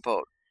anything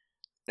about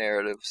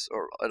narratives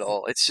or at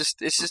all. It's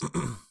just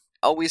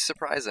always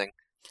surprising.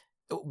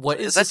 What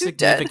is that the dude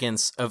dead?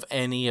 significance of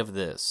any of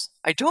this?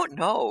 I don't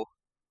know.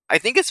 I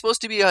think it's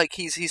supposed to be like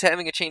he's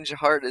having a change of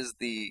heart as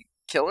the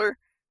killer,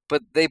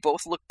 but they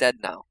both look dead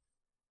now.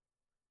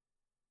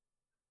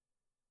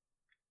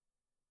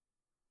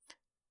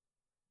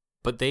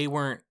 But they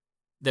weren't.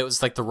 That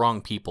was like the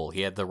wrong people.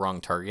 He had the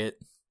wrong target.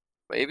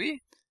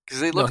 Maybe? Because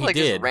they No, look he like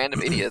did. just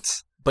random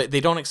idiots. But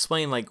they don't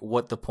explain like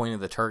what the point of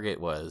the target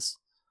was.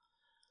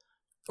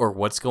 Or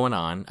what's going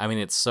on. I mean,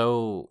 it's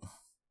so...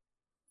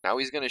 Now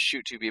he's going to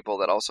shoot 2 people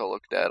that also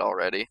look dead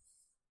already.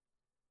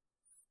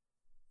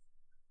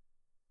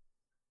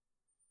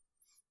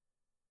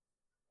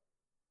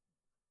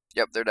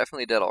 Yep, they're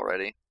definitely dead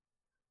already.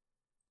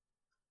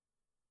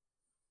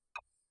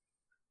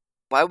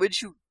 Why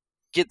would you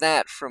get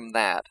that from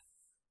that?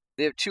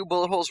 They have 2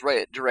 bullet holes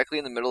right directly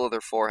in the middle of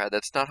their forehead.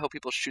 That's not how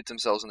people shoot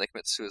themselves when they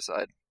commit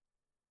suicide.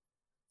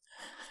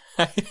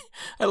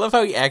 I love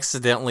how he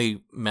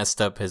accidentally messed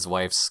up his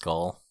wife's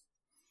skull.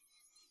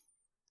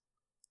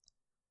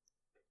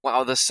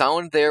 Wow, the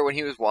sound there when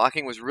he was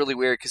walking was really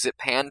weird because it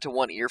panned to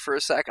one ear for a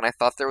sec, and I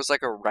thought there was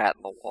like a rat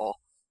in the wall.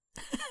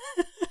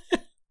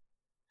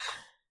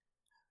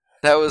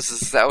 That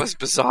was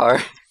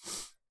bizarre.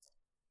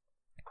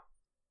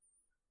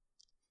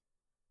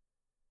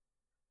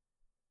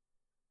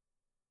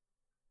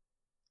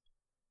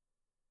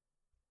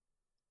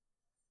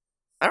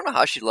 I don't know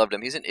how she loved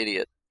him. He's an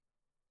idiot.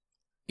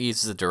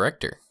 He's the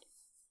director.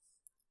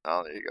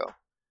 Oh, there you go.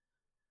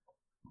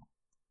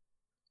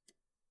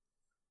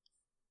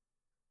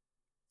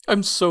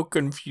 I'm so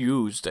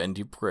confused and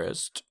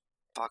depressed.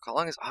 Fuck, how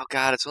long is... Oh,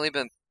 God, it's only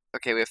been...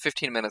 Okay, we have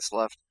 15 minutes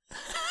left.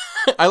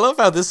 I love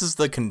how this is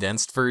the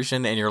condensed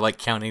version and you're like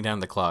counting down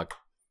the clock.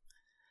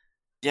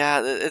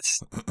 Yeah,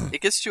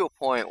 it gets to a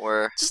point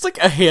where... Just like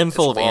a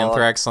handful of long.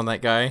 anthrax on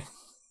that guy.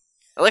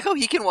 I like how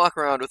he can walk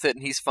around with it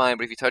and he's fine,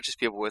 but if he touches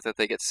people with it,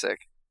 they get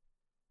sick.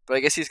 But I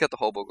guess he's got the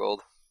hobo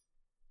gold.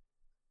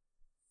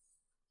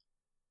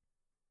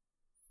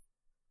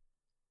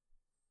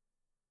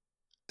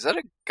 Is that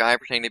a guy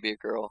pretending to be a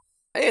girl?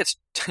 Hey, it's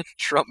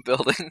Trump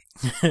building.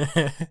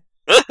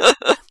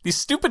 These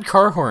stupid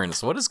car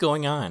horns. What is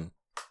going on?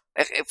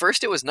 At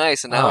first it was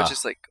nice, and now it's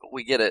just like,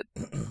 we get it.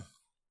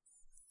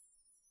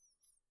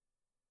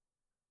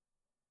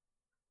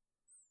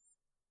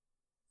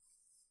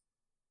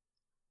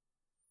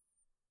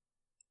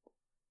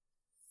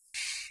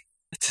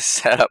 It's a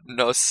setup,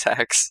 no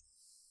sex.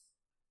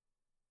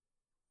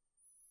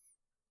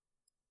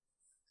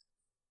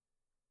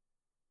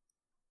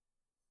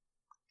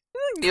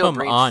 Neil Come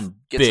Breen on,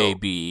 gets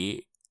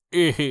baby.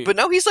 But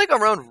now he's like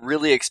around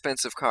really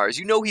expensive cars.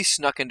 You know he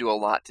snuck into a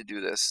lot to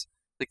do this.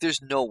 Like,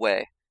 there's no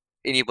way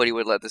anybody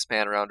would let this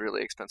man around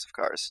really expensive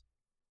cars.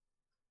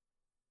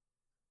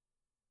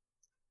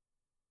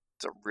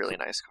 It's a really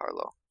nice car,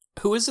 though.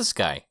 Who is this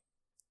guy?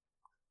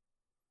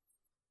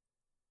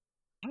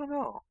 I don't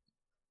know.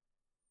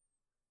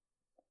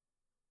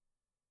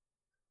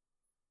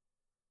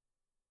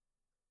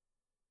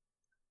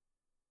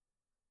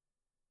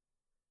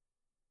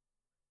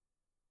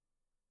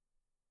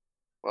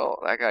 Well,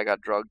 that guy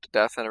got drugged to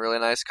death in a really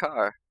nice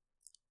car.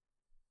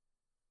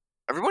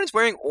 Everyone's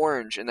wearing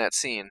orange in that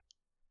scene.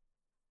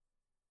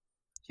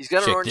 He's got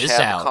an Check orange this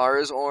hat. out. The car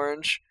is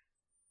orange.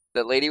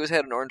 That lady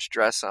had an orange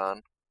dress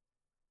on.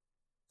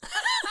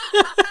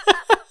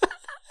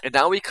 And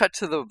now we cut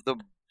to the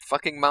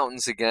fucking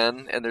mountains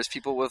again, and there's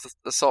people with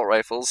assault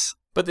rifles.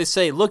 But they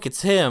say, look,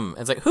 it's him.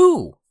 It's like,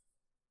 who?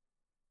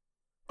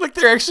 Like,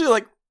 they're actually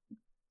like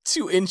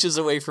 2 inches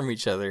away from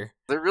each other.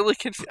 They're really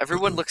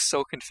everyone looks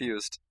so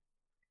confused.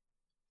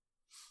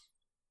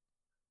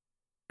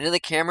 And then the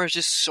camera's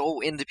just so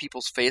into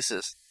people's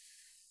faces.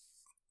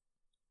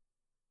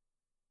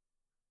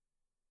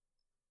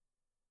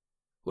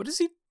 What is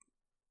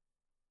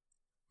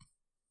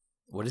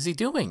he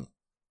doing?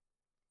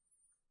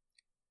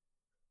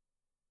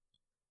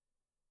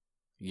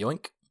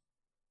 Yoink.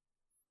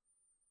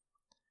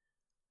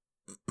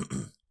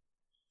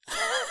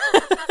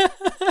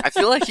 I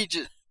feel like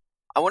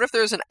I wonder if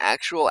there's an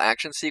actual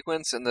action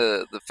sequence and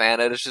the fan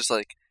edit is just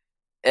like,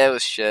 it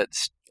was shit.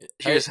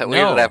 Here's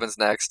what happens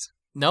next.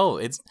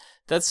 No,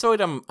 that's what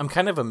I'm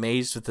kind of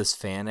amazed with this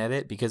fan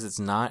edit because it's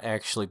not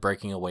actually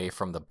breaking away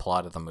from the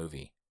plot of the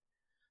movie.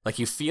 Like,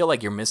 you feel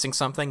like you're missing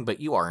something, but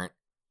you aren't.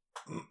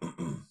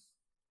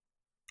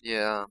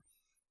 Yeah.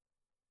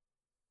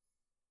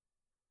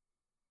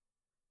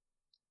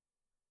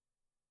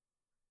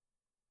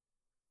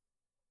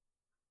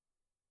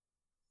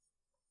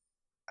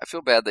 I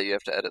feel bad that you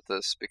have to edit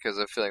this because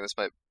I'm feeling this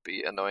might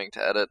be annoying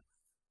to edit.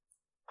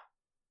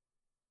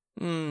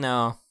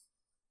 No.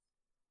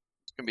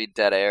 It's gonna be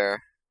dead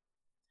air.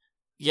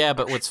 Yeah,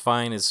 but what's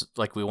fine is,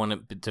 like, we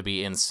want it to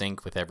be in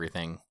sync with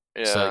everything.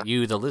 Yeah. So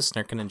you, the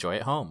listener, can enjoy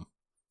it home.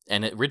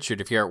 And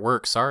Richard, if you're at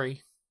work,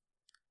 sorry.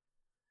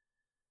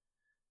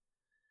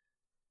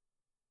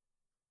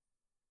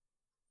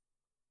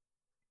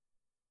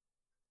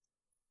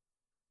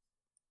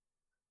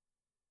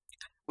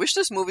 Wish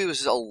this movie was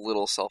just a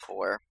little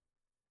self-aware.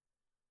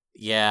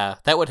 Yeah,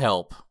 that would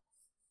help.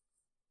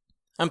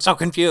 I'm so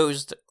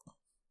confused.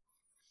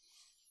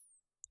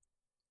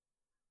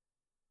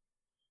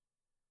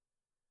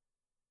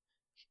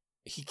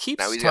 He keeps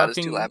Now he's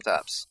talking... got his 2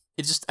 laptops.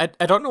 It just I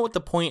don't know what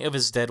the point of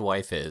his dead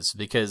wife is,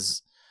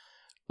 because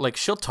like,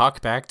 she'll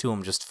talk back to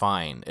him just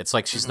fine. It's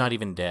like she's not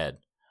even dead.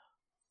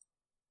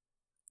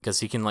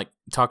 Because he can, like,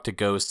 talk to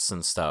ghosts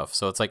and stuff.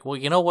 So it's like, well,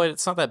 you know what?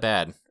 It's not that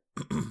bad.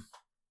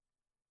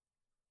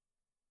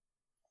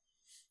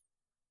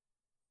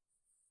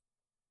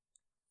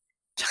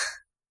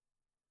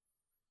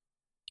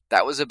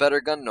 That was a better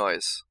gun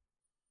noise.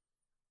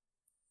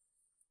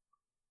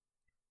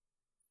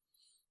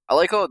 I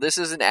like how this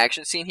is an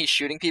action scene. He's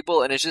shooting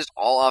people, and it's just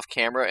all off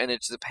camera, and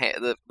it's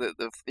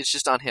it's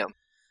just on him.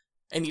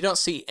 And you don't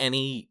see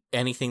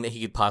anything that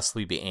he could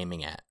possibly be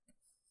aiming at.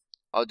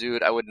 Oh,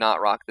 dude, I would not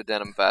rock the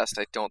denim vest.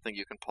 I don't think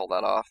you can pull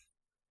that off.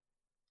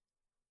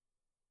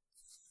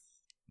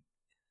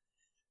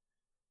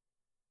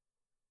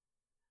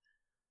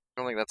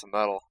 I don't think that's a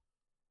medal.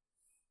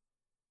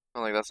 I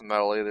don't think that's a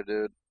medal either,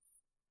 dude.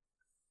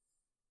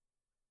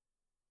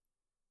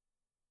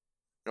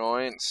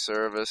 Joint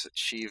Service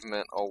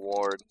Achievement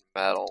Award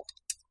Medal.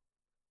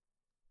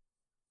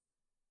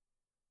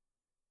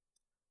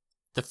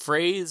 The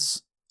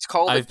phrase, It's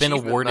called I've been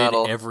Achievement awarded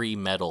Medal. every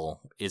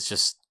medal, is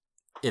just,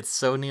 it's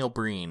so Neil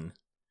Breen.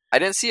 I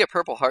didn't see a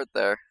Purple Heart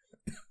there.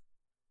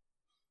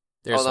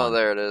 There's oh, no, one.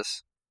 there it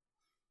is.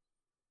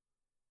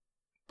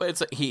 But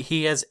it's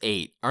he has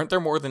 8. Aren't there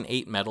more than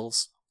 8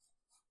 medals?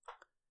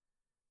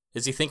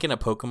 Is he thinking of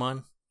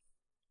Pokemon?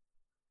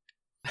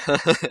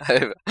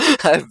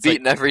 I've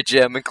beaten every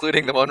gym,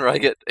 including the one where I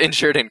get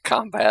injured in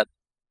combat.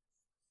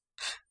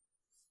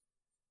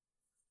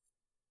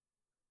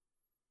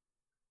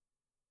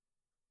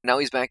 Now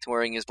he's back to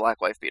wearing his black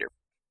wife beater.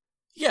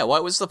 Yeah,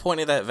 what was the point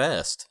of that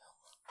vest?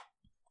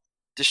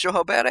 To show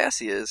how badass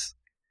he is.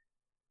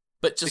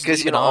 But just because,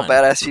 leave you it know, on. all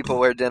badass people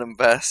wear denim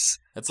vests.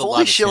 That's a lot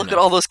Holy of shit, look tuna. at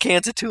all those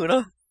cans of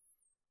tuna.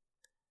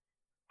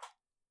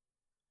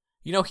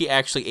 You know, he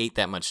actually ate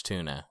that much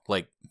tuna.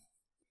 Like,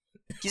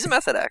 He's a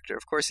method actor.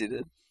 Of course he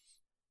did.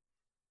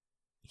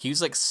 he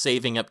was like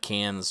saving up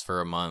cans for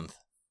a month.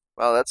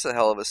 Wow, that's a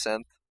hell of a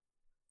synth.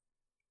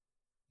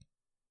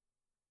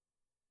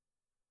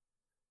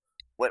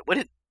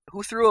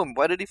 Who threw him?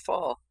 Why did he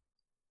fall?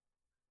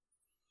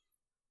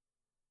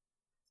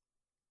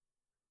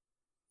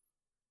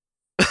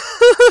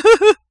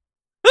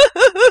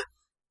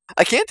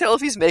 I can't tell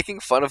if he's making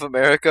fun of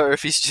America or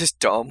if he's just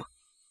dumb.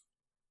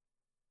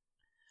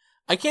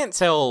 I can't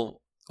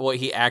tell what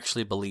he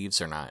actually believes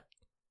or not.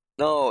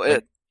 No, I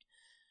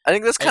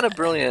think that's kind of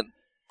brilliant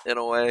in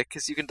a way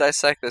because you can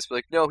dissect this. But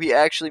like, no, he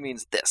actually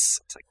means this.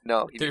 It's like,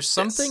 no, he There's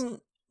means this.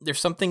 there's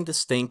something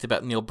distinct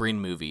about Neil Breen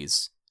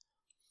movies.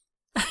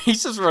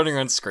 He's just running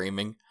around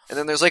screaming. And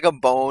then there's like a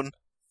bone.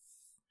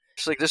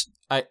 Just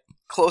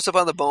close up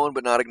on the bone,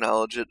 but not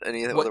acknowledge it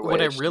any other way.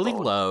 What I really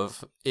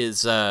love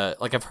is,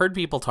 like, I've heard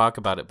people talk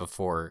about it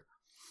before.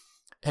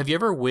 Have you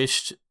ever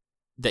wished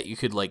that you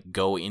could, like,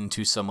 go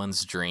into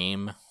someone's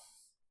dream?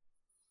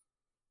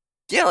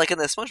 Yeah, like in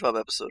that SpongeBob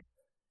episode.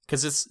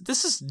 Because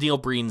this is Neil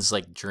Breen's,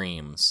 like,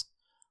 dreams.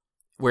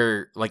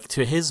 Where, like,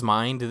 to his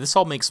mind, this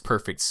all makes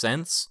perfect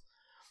sense.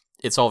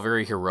 It's all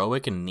very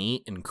heroic and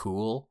neat and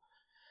cool.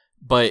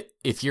 But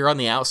if you're on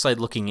the outside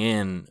looking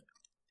in,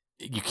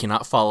 you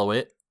cannot follow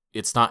it.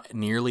 It's not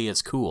nearly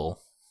as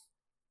cool.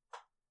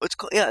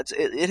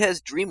 It has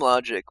dream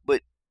logic,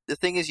 but the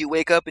thing is, you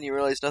wake up and you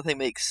realize nothing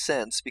makes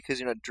sense because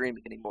you're not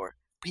dreaming anymore.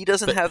 But he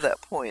doesn't have that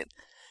point.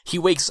 He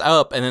wakes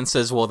up and then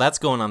says, well, that's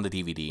going on the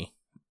DVD.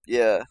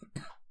 Yeah.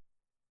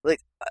 Like,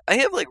 I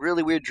have, like,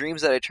 really weird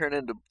dreams that I turn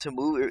into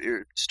movie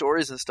or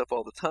stories and stuff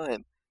all the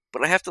time.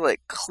 But I have to,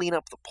 like, clean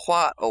up the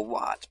plot a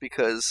lot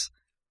because,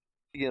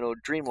 you know,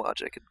 dream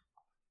logic.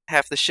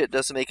 Half the shit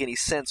doesn't make any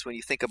sense when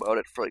you think about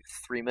it for, like,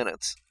 3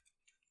 minutes.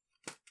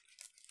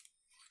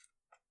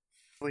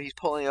 What he's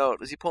pulling out,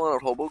 is he pulling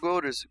out hobo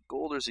gold, or is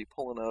is he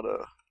pulling out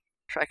a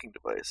tracking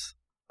device?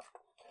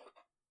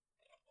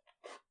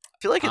 I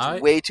feel like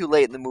it's way too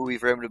late in the movie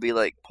for him to be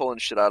like pulling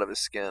shit out of his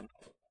skin.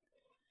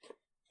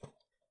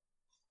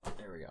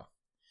 There we go.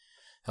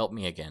 Help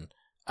me again.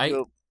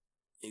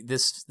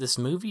 This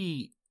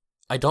movie,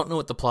 I don't know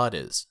what the plot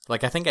is.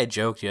 Like, I think I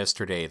joked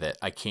yesterday that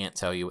I can't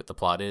tell you what the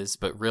plot is,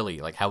 but really,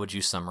 like, how would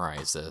you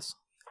summarize this?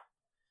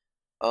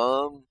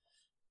 A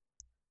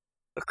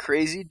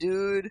crazy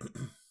dude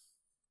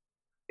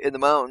in the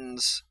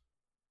mountains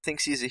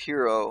thinks he's a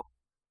hero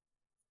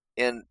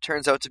and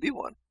turns out to be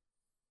one.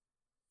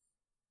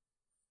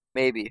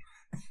 Maybe.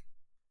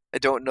 I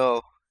don't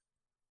know.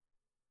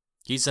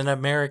 He's an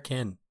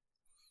American.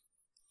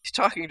 He's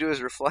talking to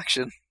his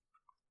reflection.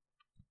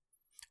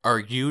 Are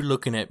you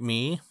looking at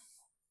me,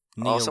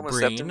 Neil someone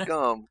Breen? stepped in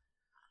gum.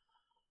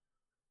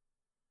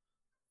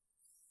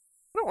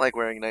 I don't like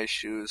wearing nice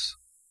shoes.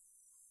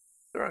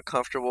 They're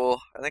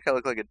uncomfortable. I think I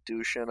look like a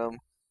douche in them.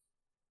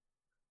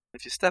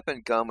 If you step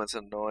in gum, it's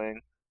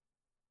annoying.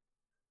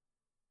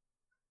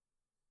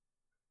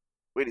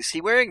 Wait, is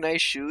he wearing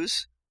nice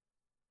shoes?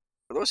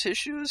 Are those his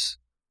shoes?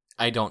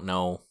 I don't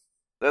know.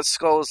 That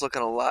skull is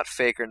looking a lot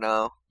faker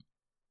now.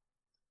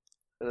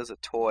 That is a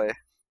toy.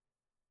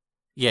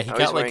 Yeah, he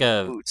got like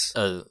a boots.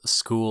 a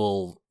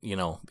school, you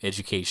know,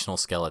 educational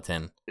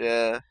skeleton.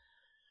 Yeah.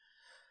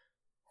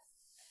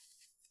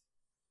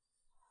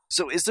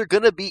 So is there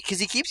gonna be? Because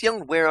he keeps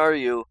yelling, "Where are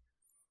you?"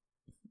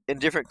 in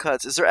different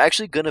cuts. Is there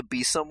actually gonna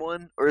be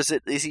someone, or is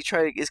it? Is he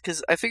trying? Is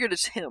because I figured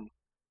it's him,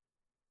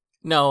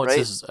 No, right?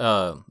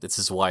 it's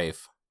his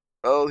wife.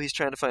 Oh, he's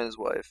trying to find his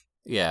wife.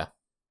 Yeah.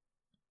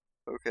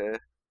 Okay.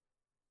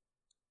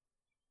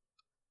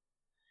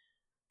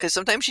 Because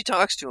sometimes she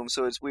talks to him,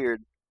 so it's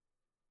weird.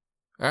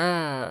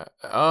 Oh.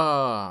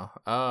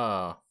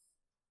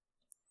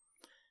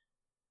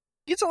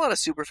 He gets a lot of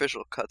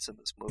superficial cuts in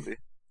this movie.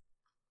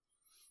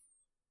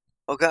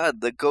 Oh god,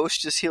 the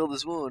ghost just healed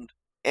his wound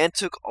and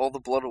took all the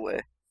blood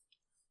away.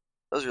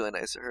 That was really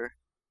nice of her.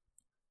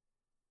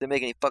 Didn't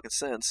make any fucking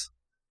sense.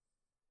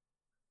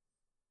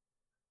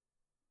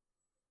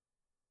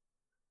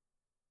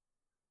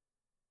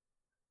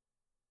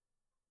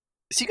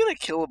 Is he gonna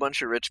kill a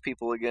bunch of rich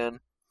people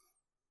again?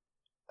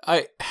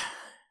 I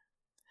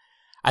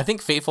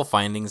think Fateful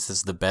Findings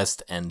is the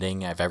best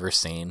ending I've ever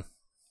seen.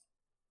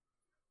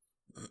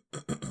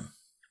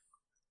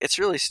 It's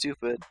really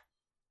stupid.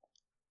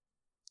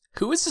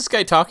 Who is this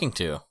guy talking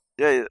to?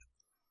 Yeah,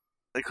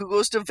 like who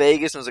goes to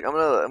Vegas and is like, I'm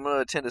gonna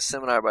attend a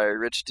seminar by a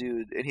rich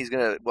dude, and he's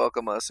gonna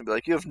welcome us and be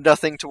like, you have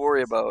nothing to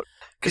worry about.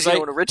 Because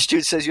when a rich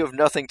dude says you have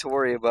nothing to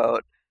worry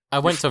about. I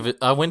went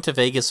to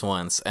Vegas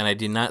once, and I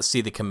did not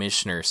see the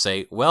commissioner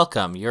say,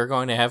 "Welcome, you're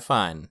going to have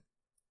fun."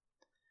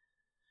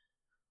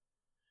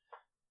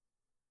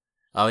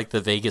 I like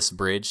the Vegas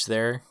Bridge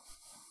there.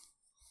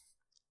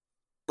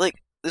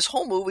 Like, this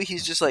whole movie,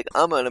 he's just like,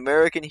 I'm an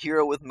American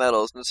hero with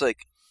medals. And it's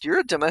like, you're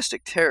a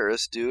domestic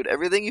terrorist, dude.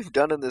 Everything you've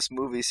done in this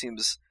movie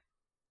seems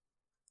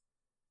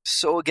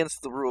so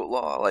against the rule of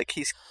law. Like,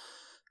 he's...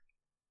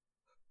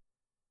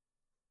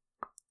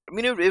 I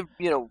mean,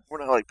 we're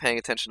not, like, paying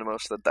attention to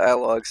most of the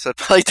dialogue, so it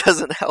probably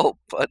doesn't help,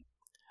 but...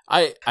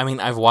 I mean,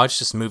 I've watched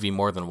this movie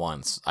more than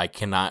once. I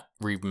cannot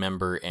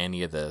remember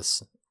any of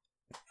this.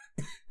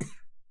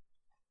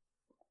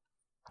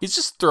 He's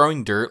just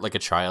throwing dirt like a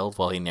child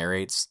while he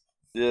narrates.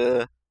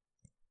 Yeah.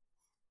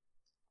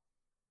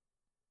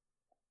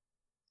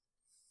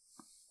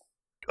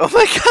 Oh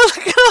my god,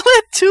 look at all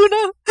that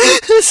tuna!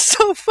 It's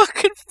so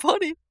fucking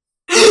funny!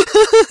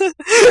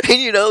 And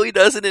he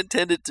doesn't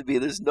intend it to be.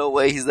 There's no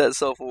way he's that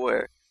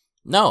self-aware.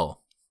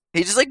 No.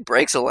 He just, like,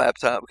 breaks a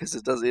laptop because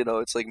it does,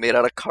 it's, like, made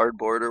out of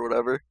cardboard or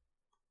whatever.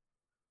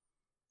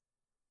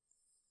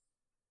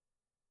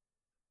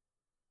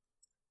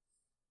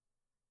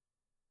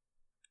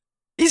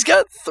 He's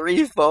got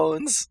 3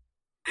 phones.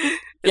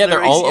 Yeah,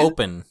 they're all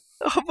open.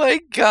 Oh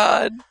my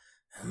god.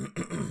 Did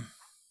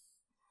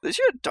you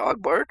hear a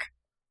dog bark?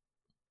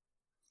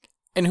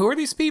 And who are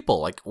these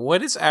people? Like,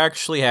 what is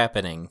actually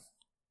happening?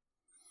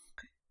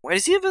 Why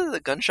does he have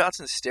the gunshots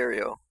in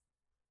stereo?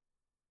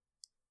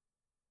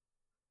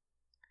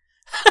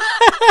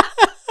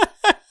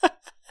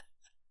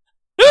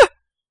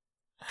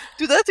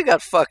 Dude, that thing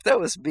got fucked. That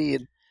was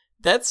mean.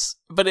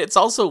 But it's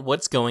also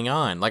what's going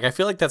on. Like, I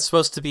feel like that's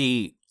supposed to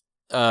be,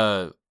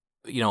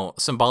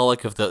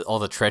 symbolic of all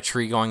the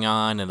treachery going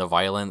on and the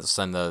violence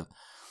and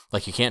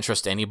you can't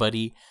trust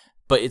anybody.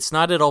 But it's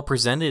not at all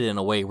presented in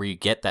a way where you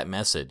get that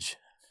message.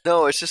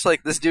 No, it's just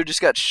like this dude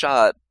just got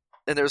shot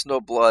and there's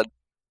no blood.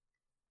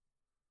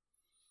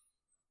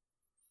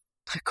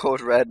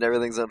 Code red and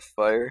everything's on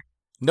fire.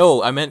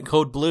 No, I meant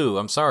code blue.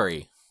 I'm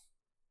sorry.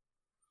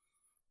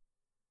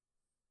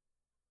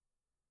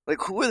 Like,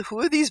 who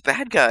are these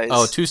bad guys?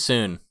 Oh, too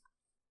soon.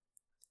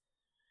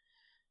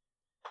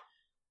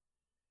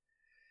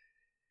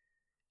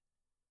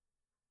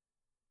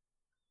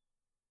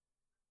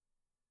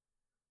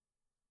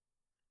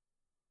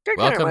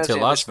 Welcome to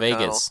Las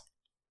Vegas.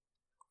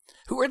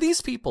 Who are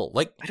these people?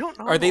 Like, I don't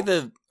know. Are they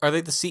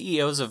the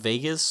CEOs of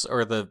Vegas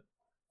or the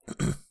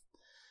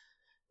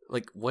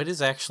like what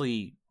is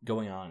actually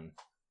going on?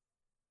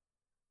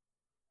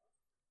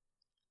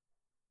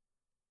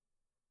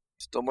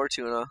 Still more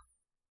tuna.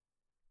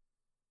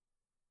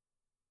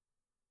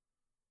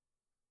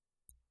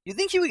 You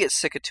think you would get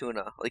sick of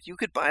tuna? Like, you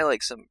could buy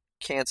like some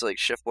cans of like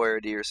Chef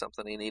Boyardee or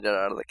something and eat it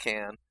out of the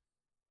can.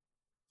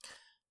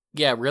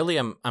 Yeah, really,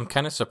 I'm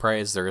kind of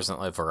surprised there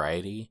isn't a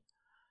variety.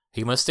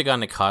 He must have gone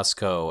to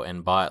Costco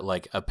and bought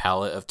like a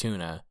pallet of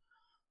tuna,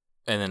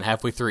 and then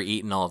halfway through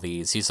eating all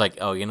these, he's like,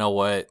 "Oh, you know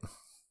what?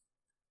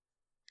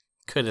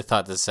 Could have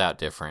thought this out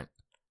different."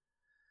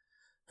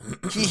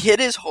 He hid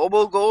his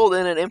hobo gold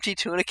in an empty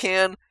tuna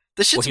can.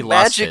 This shit's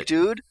magic,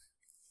 dude.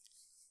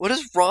 What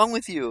is wrong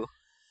with you?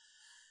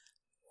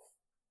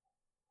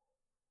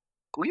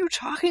 Who are you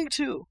talking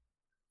to?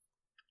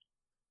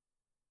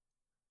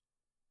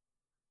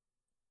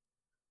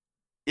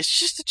 It's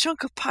just a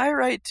chunk of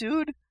pyrite,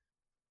 dude.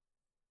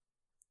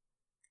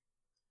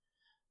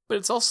 But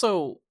it's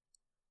also...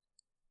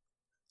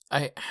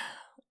 I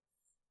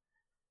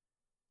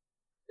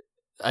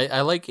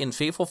like in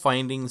Fateful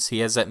Findings, he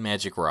has that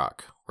magic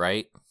rock,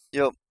 right?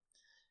 Yep.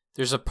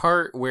 There's a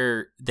part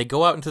where they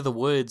go out into the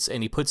woods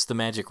and he puts the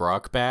magic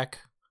rock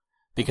back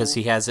because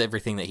he has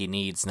everything that he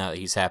needs now that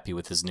he's happy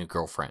with his new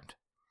girlfriend.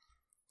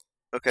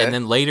 Okay. And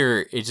then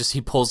later,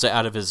 he pulls it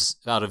out of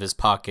his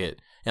pocket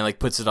and like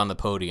puts it on the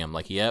podium.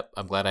 Like, yep,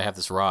 I'm glad I have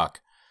this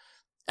rock.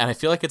 And I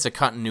feel like it's a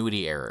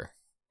continuity error.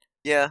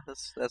 Yeah,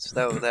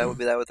 that would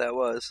be what that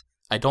was.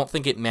 I don't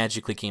think it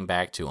magically came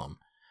back to him.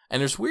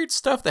 And there's weird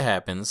stuff that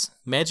happens.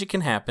 Magic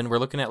can happen. We're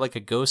looking at like a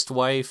ghost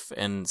wife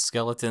and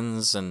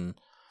skeletons, and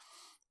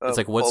it's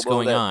like, what's Hobo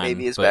going that on?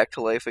 Maybe is back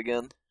to life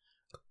again.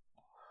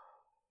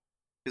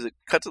 Because it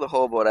cut to the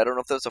hobo, and I don't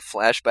know if that's a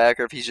flashback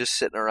or if he's just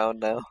sitting around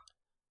now.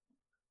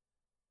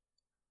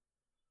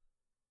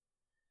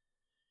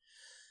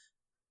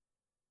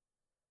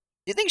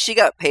 Do you think she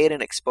got paid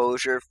an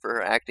exposure for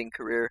her acting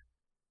career?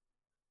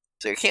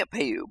 So I can't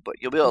pay you, but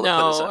you'll be able to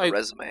put this on a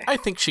resume. I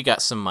think she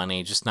got some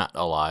money, just not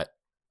a lot.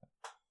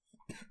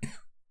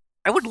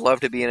 I would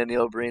love to be in a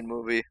Neil Breen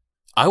movie.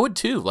 I would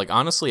too. Like,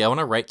 honestly, I want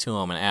to write to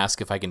him and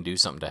ask if I can do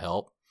something to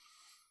help.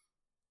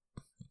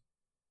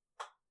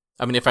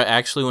 I mean, if I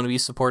actually want to be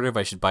supportive,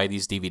 I should buy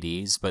these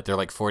DVDs, but they're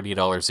like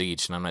 $40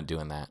 each, and I'm not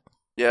doing that.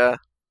 Yeah.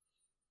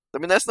 I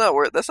mean, that's not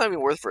even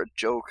worth for a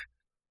joke.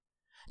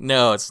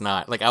 No, it's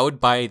not. Like, I would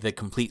buy the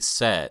complete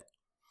set,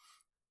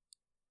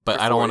 but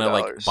I don't want to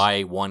like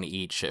buy one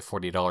each at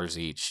 $40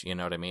 each. You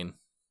know what I mean?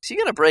 Is he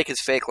gonna break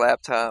his fake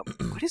laptop?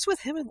 What is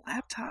with him and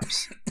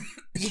laptops?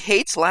 He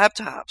hates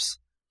laptops.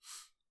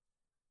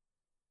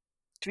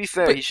 To be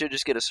fair, he should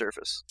just get a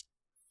Surface.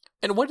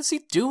 And what is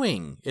he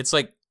doing? It's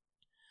like,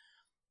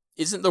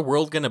 isn't the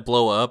world gonna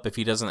blow up if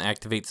he doesn't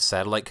activate the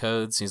satellite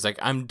codes? He's like,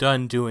 I'm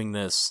done doing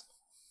this.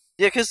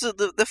 Yeah, because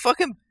the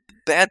fucking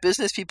bad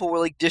business people were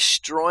like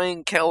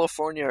destroying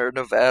California or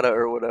Nevada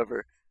or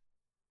whatever.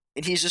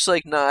 And he's just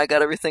like, nah, I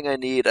got everything I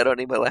need. I don't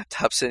need my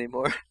laptops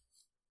anymore.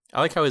 I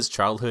like how his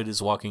childhood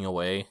is walking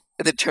away.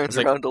 And then turns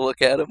around to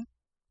look at him.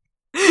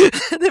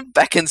 And then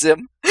beckons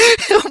him.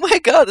 Oh my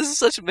god, this is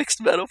such a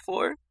mixed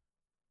metaphor.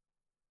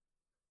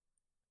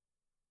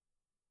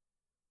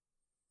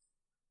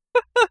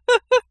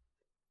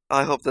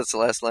 I hope that's the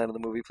last line of the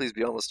movie. Please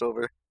be almost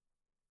over.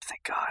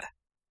 Thank God.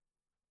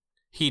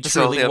 He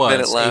truly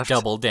was a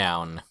double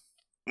down.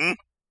 Mm.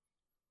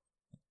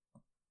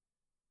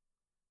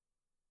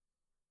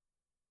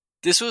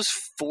 This was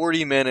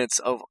 40 minutes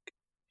of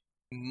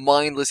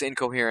mindless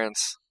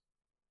incoherence.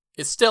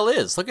 It still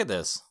is. Look at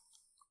this.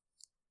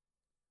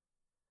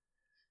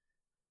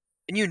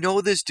 And you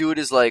know this dude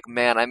is like,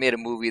 man, I made a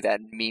movie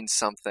that means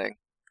something.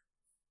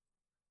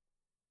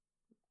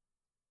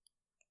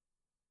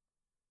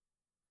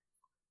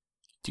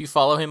 Do you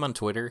follow him on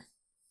Twitter?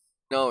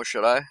 No,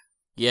 should I?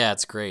 Yeah,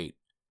 it's great.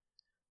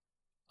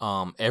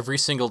 Every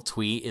single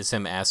tweet is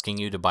him asking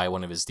you to buy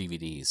one of his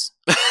DVDs.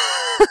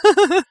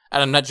 And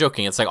I'm not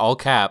joking. It's like all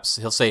caps.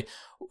 He'll say,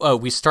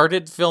 we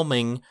started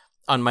filming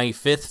on my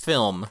 5th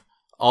film.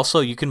 Also,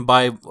 you can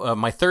buy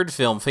my 3rd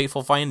film,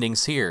 Fateful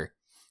Findings, here.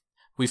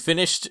 We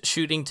finished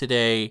shooting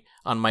today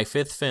on my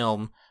 5th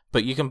film,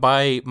 but you can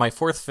buy my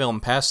 4th film,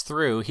 Pass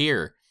Through,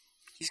 here.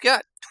 He's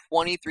got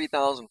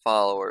 23,000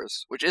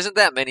 followers, which isn't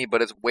that many,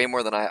 but it's way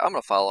more than I'm going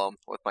to follow him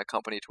with my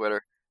company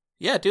Twitter.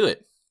 Yeah, do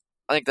it.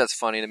 I think that's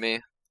funny to me.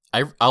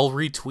 I'll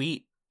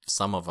retweet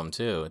some of them,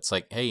 too. It's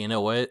like, hey, you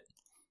know what?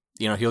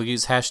 You know, he'll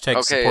use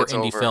hashtag support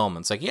indie film.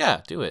 It's like,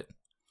 yeah, do it.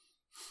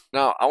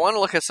 Now, I want to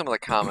look at some of the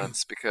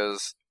comments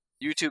because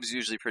YouTube's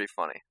usually pretty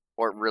funny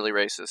or really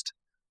racist.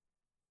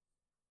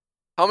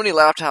 How many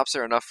laptops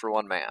are enough for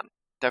one man?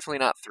 Definitely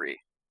not 3.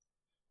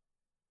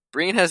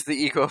 Breen has the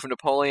ego of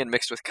Napoleon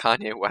mixed with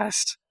Kanye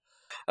West.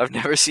 I've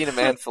never seen a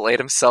man fillet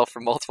himself for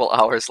multiple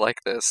hours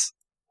like this.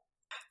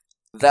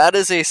 That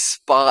is a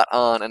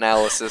spot-on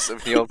analysis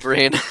of Neil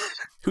Breen.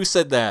 Who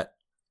said that?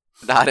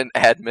 Not an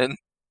admin.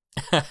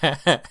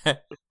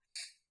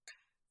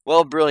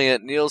 Well,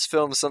 brilliant. Neil's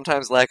films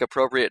sometimes lack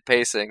appropriate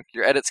pacing.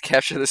 Your edits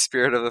capture the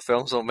spirit of the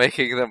films while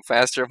making them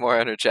faster, more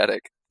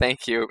energetic.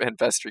 Thank you, and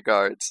best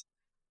regards.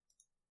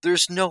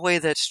 There's no way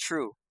that's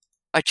true.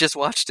 I just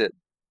watched it.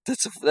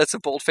 That's a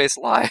bold-faced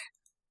lie.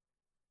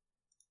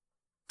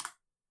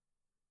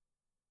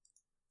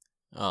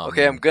 Oh,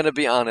 okay, man. I'm gonna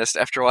be honest.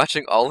 After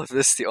watching all of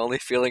this, the only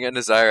feeling and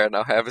desire I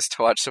now have is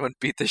to watch someone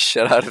beat the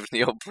shit out of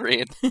Neil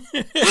Breen.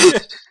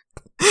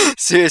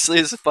 Seriously,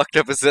 as fucked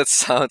up as that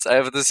sounds, I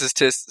have the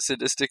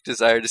sadistic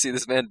desire to see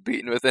this man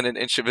beaten within an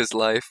inch of his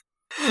life.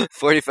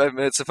 45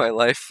 minutes of my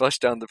life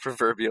flushed down the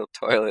proverbial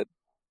toilet.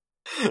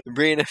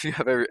 Breen,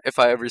 if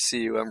I ever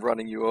see you, I'm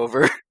running you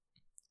over.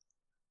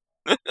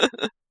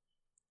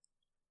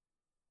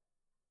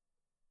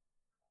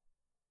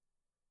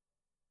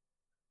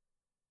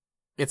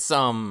 It's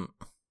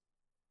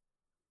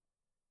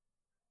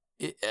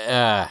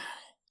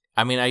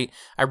I mean, I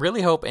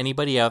really hope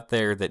anybody out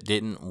there that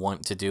didn't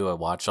want to do a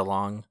watch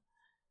along,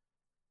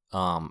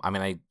 I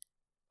mean,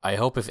 I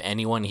hope if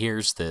anyone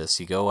hears this,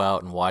 you go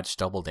out and watch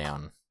Double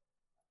Down,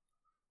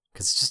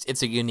 because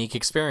it's a unique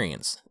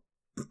experience.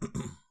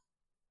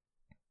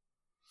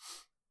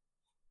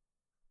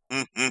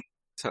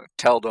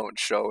 Tell, don't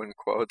show, in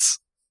quotes.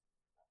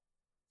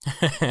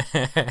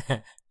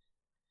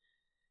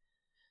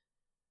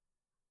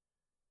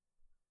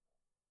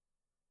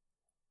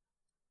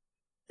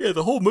 Yeah,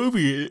 the whole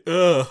movie,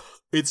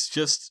 it's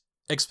just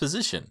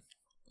exposition.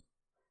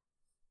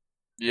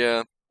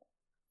 Yeah.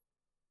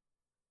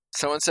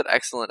 Someone said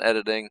excellent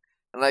editing.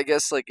 And I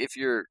guess like if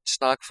your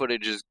stock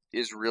footage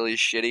is really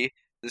shitty,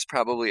 this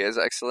probably is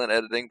excellent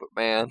editing, but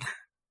man,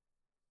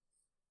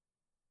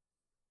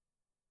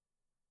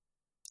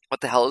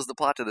 what the hell is the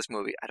plot to this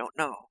movie? I don't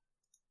know.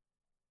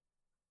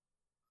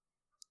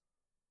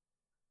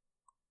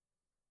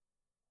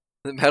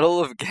 The Medal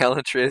of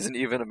Gallantry isn't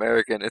even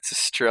American, it's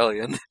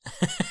Australian.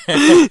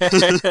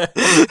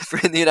 For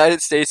in the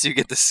United States, you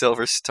get the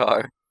Silver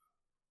Star.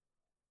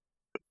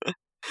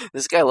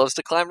 This guy loves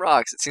to climb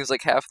rocks. It seems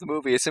like half the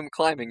movie is him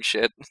climbing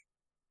shit.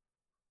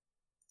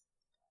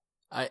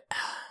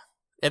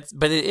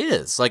 But it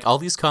is like all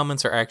these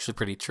comments are actually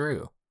pretty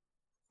true.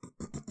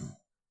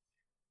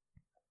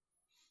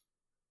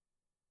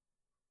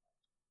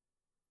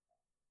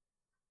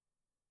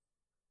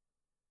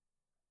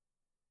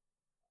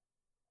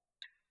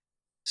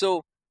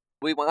 So,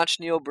 we watched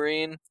Neil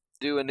Breen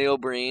do a Neil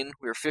Breen.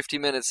 We were 50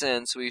 minutes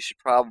in, so we should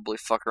probably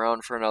fuck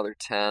around for another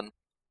 10.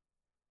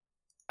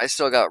 I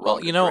still got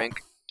rum to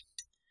drink.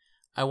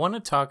 I want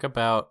to talk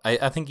about...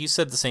 I think you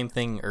said the same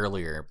thing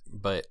earlier,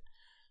 but...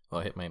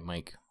 I hit my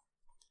mic.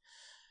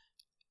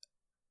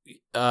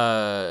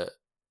 There's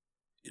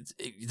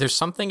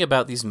something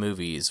about these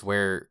movies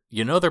where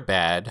you know they're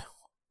bad,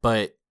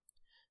 but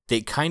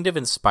they kind of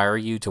inspire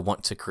you to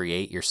want to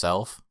create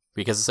yourself.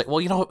 Because it's like,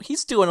 well,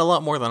 he's doing a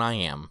lot more than I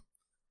am.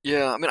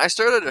 Yeah, I mean, I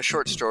started a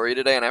short story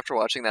today, and after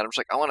watching that, I'm just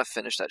like, I want to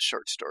finish that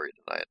short story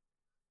tonight.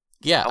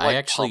 Yeah,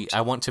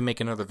 I want to make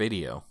another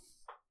video.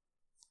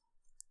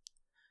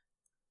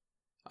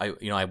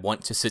 I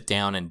want to sit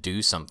down and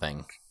do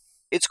something.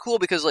 It's cool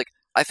because, like,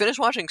 I finished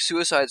watching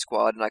Suicide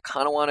Squad, and I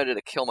kind of wanted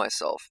to kill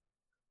myself.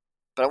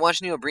 But I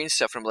watched Neil Breen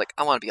stuff, and I'm like,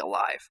 I want to be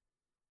alive.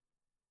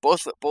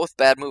 Both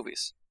bad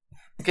movies.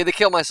 Okay, the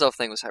kill myself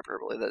thing was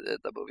hyperbole.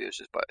 The movie was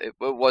just, but it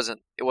wasn't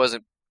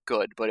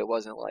good, but it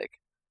wasn't like,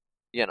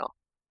 you know.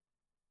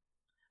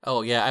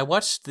 Oh yeah, I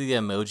watched the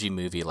Emoji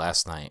Movie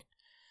last night.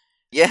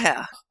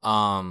 Yeah.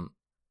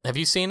 Have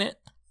you seen it?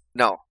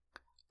 No.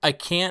 I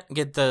can't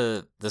get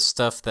the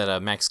stuff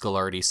that Max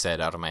Gillardi said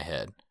out of my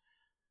head.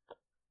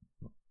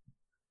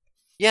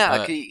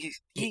 Yeah, he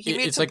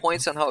made some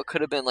points on how it could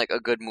have been like a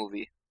good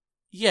movie.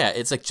 Yeah,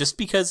 it's like just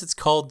because it's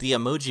called the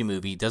Emoji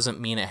Movie doesn't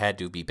mean it had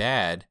to be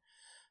bad.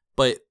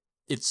 But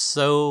it's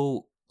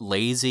so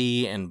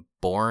lazy and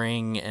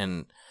boring,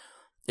 and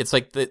it's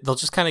like they'll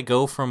just kind of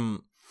go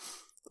from,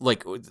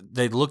 like,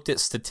 they looked at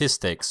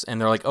statistics,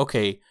 and they're like,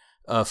 okay,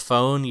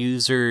 phone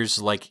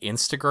users like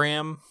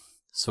Instagram,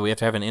 so we have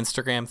to have an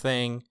Instagram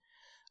thing.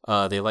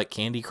 They like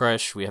Candy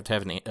Crush, we have to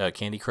have a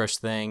Candy Crush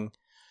thing.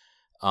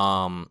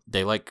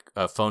 They like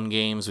phone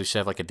games, we should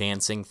have like a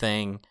dancing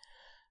thing.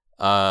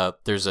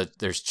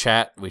 There's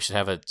chat, we should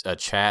have a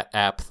chat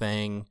app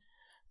thing.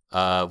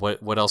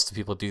 What else do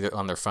people do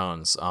on their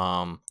phones?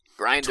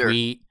 Grindr.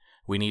 Tweet.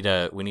 We need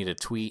a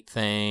tweet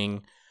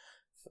thing.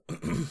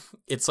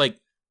 It's like,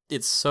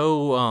 it's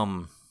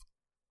so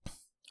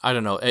I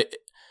don't know,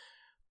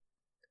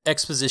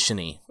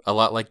 exposition-y, a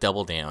lot like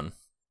Double Down.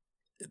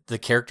 The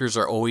characters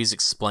are always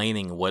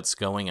explaining what's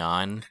going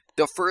on.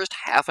 The first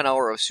half an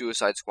hour of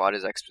Suicide Squad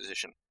is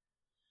exposition.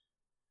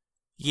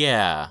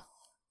 Yeah.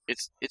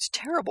 It's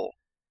terrible.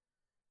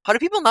 How do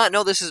people not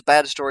know this is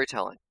bad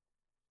storytelling?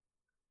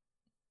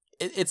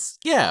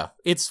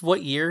 It's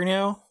what year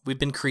now? We've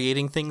been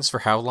creating things for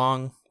how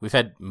long? We've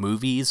had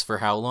movies for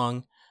how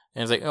long?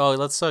 And it's like, oh,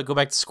 let's go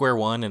back to square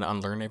one and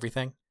unlearn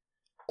everything.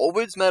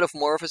 Obid's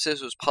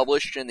Metamorphosis was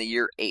published in the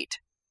year 8.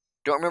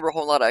 Don't remember a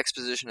whole lot of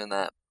exposition in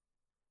that.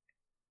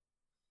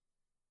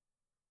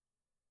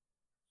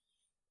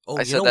 Oh,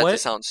 I said that to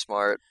sound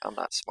smart. I'm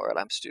not smart.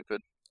 I'm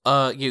stupid.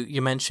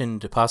 You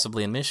mentioned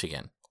possibly in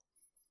Michigan.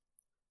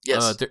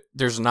 Yes.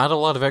 There's not a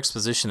lot of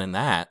exposition in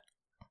that.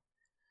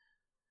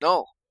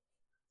 No.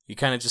 You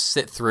kind of just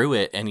sit through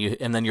it,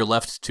 and then you're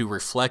left to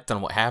reflect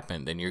on what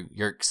happened, and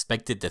you're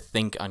expected to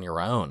think on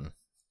your own.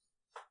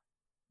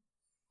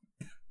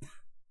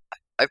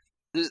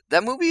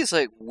 That movie is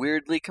like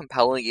weirdly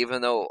compelling,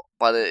 even though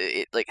by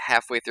like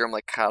halfway through, I'm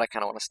like, God, I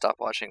kind of want to stop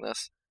watching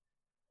this.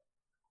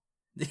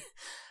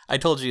 I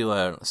told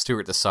you,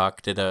 Stuart the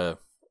Sock did a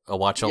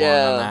watch along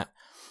on that.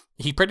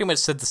 He pretty much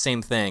said the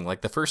same thing.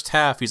 Like the first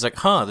half, he's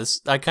like,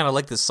 I kind of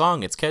like this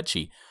song. It's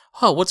catchy.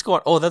 What's going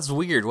on? Oh, that's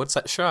weird. What's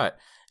that shot?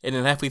 And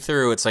then halfway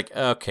through, it's like,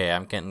 okay,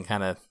 I'm getting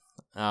kind of,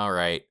 all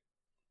right.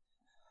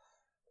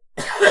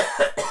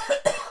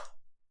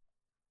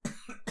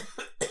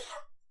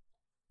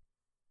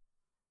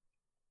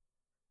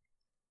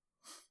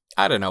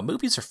 I don't know.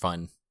 Movies are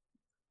fun.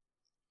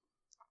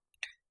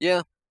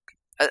 Yeah.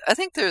 I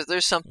think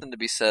there's something to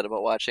be said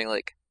about watching,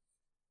 like,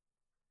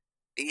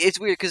 it's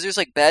weird because there's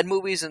like bad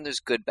movies and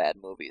there's good bad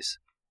movies.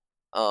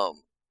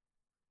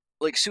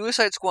 Like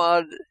Suicide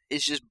Squad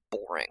is just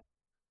boring.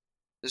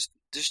 There's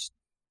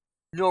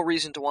no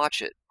reason to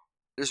watch it.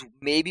 There's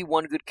maybe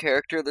one good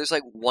character. There's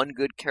like one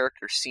good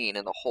character scene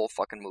in the whole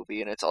fucking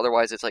movie, and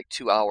it's like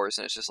 2 hours,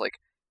 and it's just like,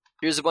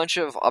 here's a bunch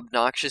of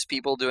obnoxious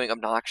people doing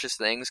obnoxious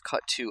things,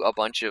 cut to a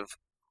bunch of,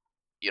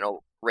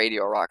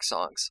 radio rock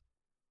songs.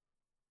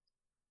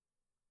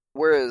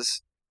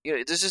 Whereas,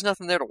 there's just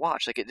nothing there to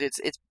watch. Like it's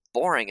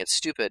boring. It's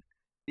stupid.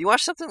 You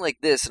watch something like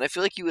this, and I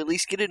feel like you at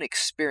least get an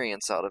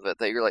experience out of it.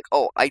 That you're like,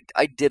 oh, I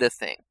did a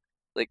thing.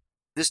 Like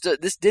this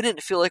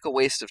didn't feel like a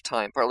waste of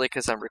time. Partly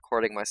because I'm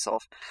recording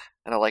myself,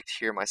 and I like to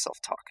hear myself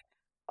talk.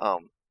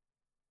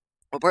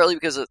 But partly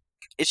because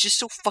it's just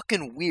so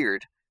fucking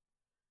weird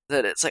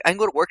that it's like I can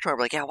go to work tomorrow, and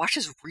be like, yeah, I watched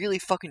this really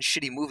fucking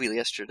shitty movie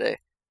yesterday.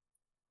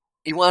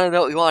 You want to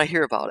know? You want to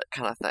hear about it,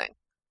 kind of thing.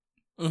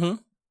 Mm-hmm.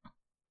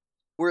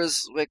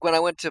 Whereas, like, when I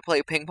went to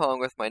play ping pong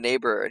with my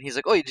neighbor, and he's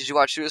like, oh, did you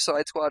watch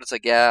Suicide Squad? It's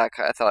like, yeah,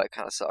 I thought it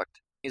kind of sucked.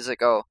 He's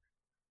like, oh,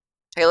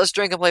 hey, let's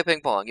drink and play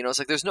ping pong. You know, it's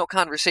like, there's no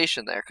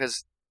conversation there,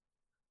 because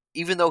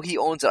even though he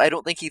owns it, I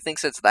don't think he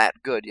thinks it's that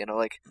good, you know,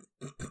 like,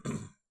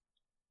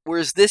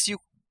 whereas this,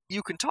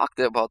 you can talk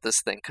about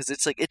this thing, because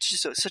it's like, it's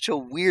just such a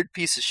weird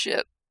piece of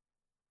shit.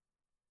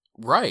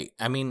 Right.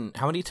 I mean,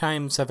 how many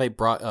times have I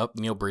brought up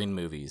Neil Breen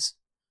movies?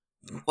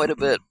 Quite a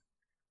bit.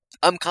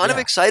 I'm kind of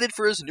excited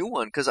for his new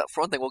one, because that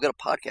front thing, we'll get a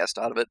podcast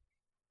out of it.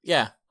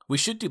 Yeah. We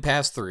should do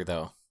pass-through,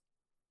 though.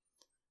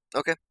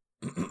 Okay.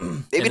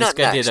 Maybe and not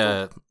this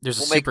guy next. There's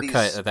a we'll make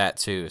supercut of that,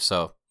 too,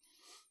 so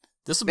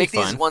this will be Make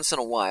fun. these once in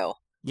a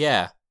while.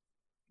 Yeah.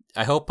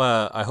 I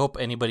hope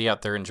anybody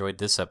out there enjoyed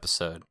this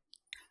episode.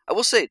 I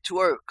will say,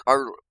 to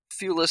our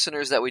few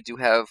listeners that we do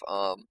have,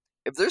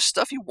 if there's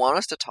stuff you want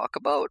us to talk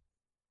about,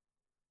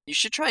 you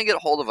should try and get a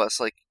hold of us.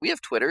 Like, we have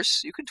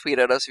Twitters. You can tweet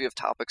at us if you have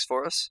topics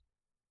for us.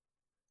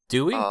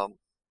 Do we? I'm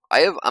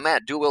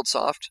at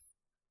DualWieldSoft.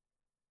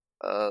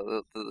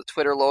 The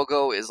Twitter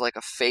logo is like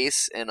a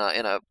face in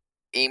a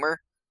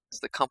aimer. It's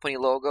the company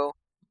logo.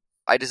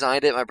 I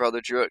designed it. My brother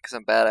drew it because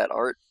I'm bad at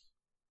art.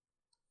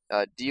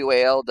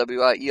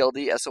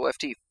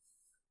 DualWieldsOft.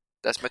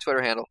 That's my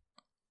Twitter handle.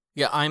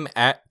 Yeah, I'm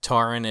at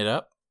Tarring It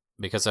Up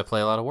because I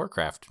play a lot of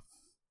Warcraft.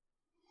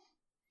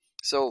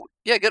 So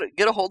yeah,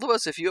 get a hold of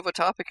us if you have a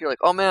topic. You're like,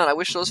 oh man, I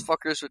wish those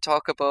fuckers would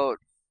talk about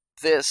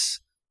this.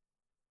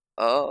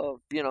 You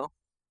know,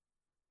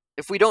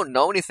 if we don't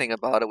know anything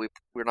about it,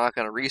 we're not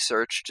going to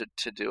research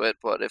to do it.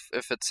 But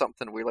if it's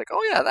something we're like,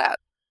 oh yeah, that.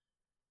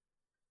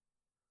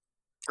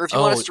 Or if you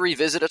want us to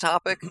revisit a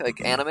topic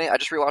like anime, I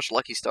just rewatched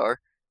Lucky Star.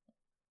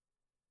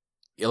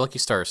 Yeah, Lucky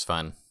Star is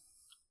fun.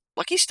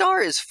 Lucky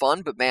Star is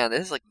fun, but man,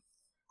 there's like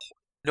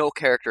no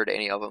character to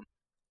any of them.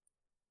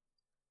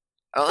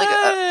 I don't think.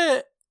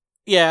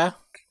 Yeah.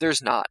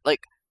 There's not.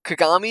 Like,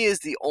 Kagami is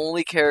the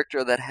only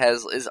character that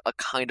is a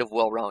kind of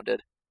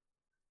well-rounded.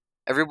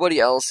 Everybody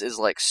else is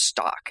like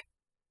stock.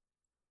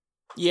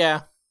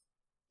 Yeah.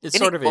 It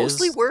sort of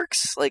mostly is.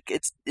 Works. Like,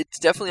 it's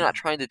definitely not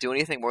trying to do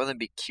anything more than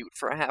be cute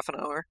for a half an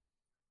hour.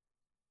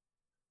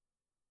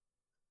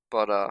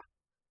 But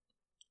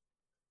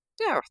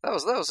yeah, that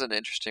was an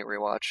interesting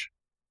rewatch.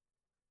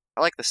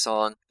 I like the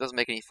song. It doesn't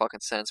make any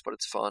fucking sense, but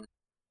it's fun.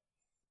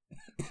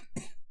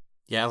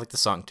 Yeah, I like the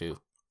song too.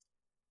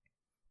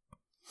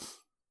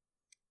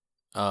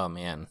 Oh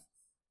man.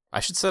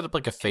 I should set up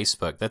like a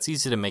Facebook. That's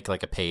easy to make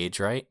like a page,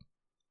 right?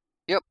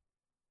 Yep.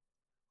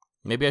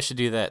 Maybe I should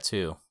do that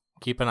too.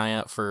 Keep an eye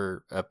out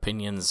for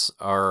Opinions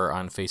Are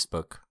on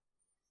Facebook.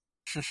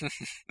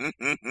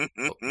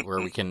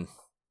 Where we can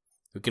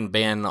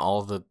ban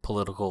all the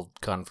political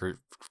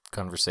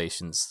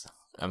conversations.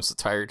 I'm so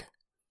tired.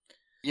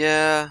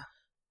 Yeah.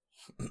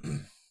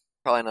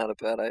 Probably not a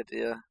bad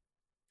idea.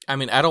 I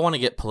mean, I don't want to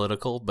get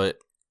political, but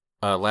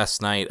last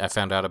night I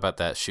found out about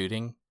that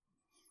shooting.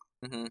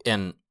 Mm-hmm.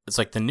 And it's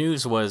like the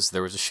news was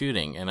there was a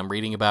shooting, and I'm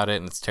reading about it,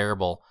 and it's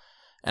terrible.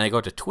 And I go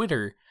to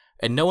Twitter,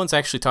 and no one's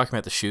actually talking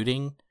about the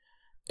shooting,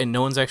 and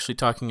no one's actually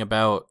talking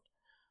about,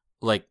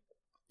 like,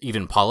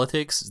 even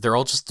politics. They're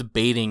all just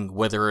debating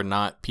whether or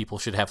not people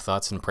should have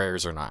thoughts and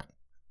prayers or not.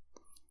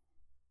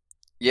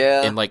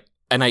 Yeah. And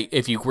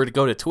if you were to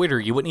go to Twitter,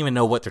 you wouldn't even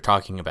know what they're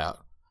talking about.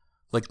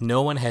 Like,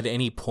 no one had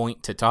any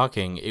point to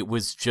talking. It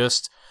was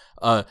just,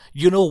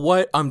 you know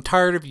what? I'm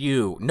tired of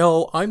you.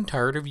 No, I'm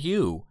tired of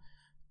you.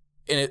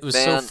 And it was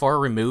so far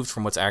removed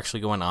from what's actually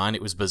going on.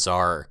 It was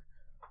bizarre.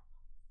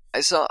 I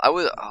was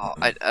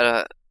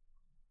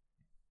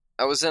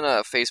in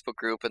a Facebook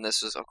group, and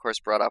this was, of course,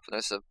 brought up, and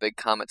there's a big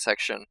comment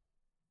section.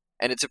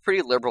 And it's a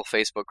pretty liberal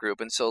Facebook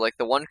group, and so, like,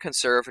 the one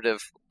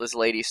conservative, this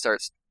lady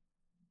starts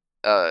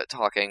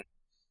talking,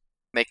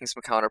 making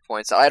some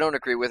counterpoints that I don't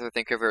agree with or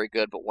think are very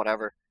good, but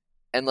whatever.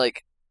 And,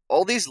 like,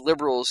 all these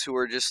liberals who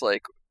are just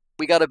like,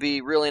 we gotta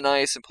be really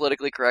nice and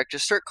politically correct,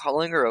 just start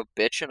calling her a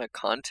bitch and a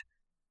cunt.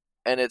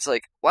 And it's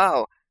like,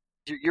 wow,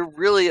 you're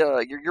really,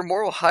 your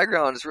moral high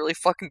ground is really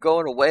fucking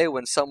going away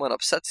when someone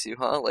upsets you,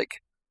 huh?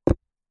 Like,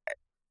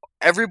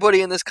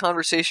 everybody in this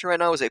conversation right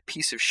now is a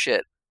piece of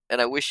shit,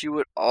 and I wish you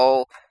would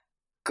all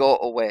go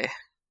away.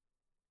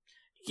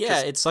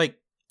 Yeah, it's like,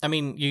 I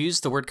mean, you use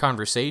the word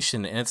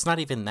conversation, and it's not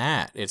even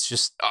that. It's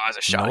just it's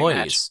a shouting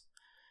match.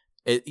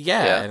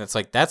 Yeah, and it's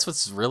like, that's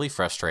what's really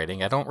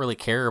frustrating. I don't really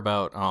care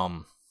about,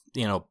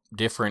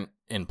 different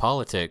in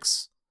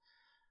politics.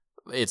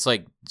 It's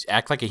like,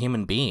 act like a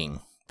human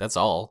being. That's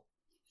all.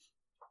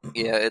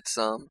 Yeah, it's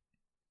I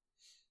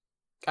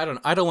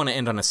don't want to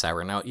end on a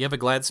sour note. You have a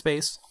glad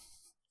space?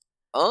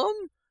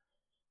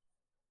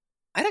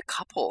 I had a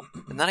couple,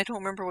 and then I don't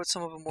remember what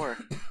some of them were.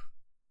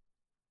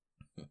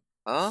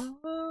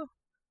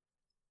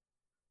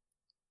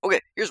 Okay,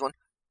 here's one.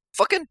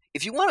 Fucking,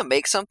 if you want to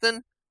make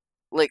something,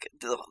 like,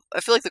 I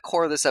feel like the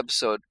core of this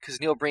episode, because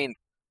Neil Breen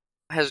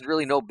has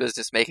really no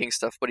business making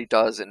stuff, but he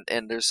does, and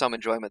there's some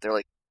enjoyment there.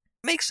 Like,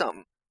 make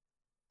something.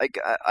 Like,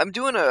 I'm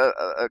doing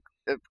a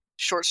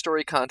short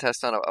story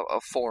contest on a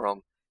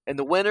forum, and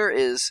the winner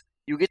is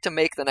you get to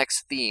make the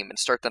next theme and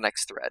start the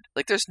next thread.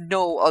 Like, there's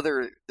no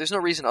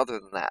reason other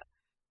than that.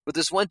 But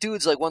this one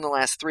dude's like won the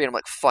last 3, and I'm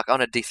like, fuck, I'm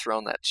gonna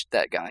dethrone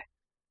that guy.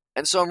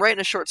 And so I'm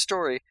writing a short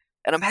story,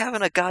 and I'm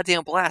having a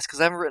goddamn blast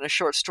because I haven't written a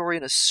short story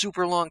in a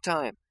super long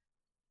time,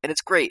 and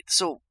it's great.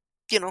 So,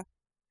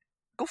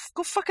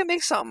 go fucking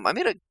make something. I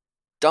made a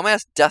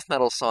dumbass death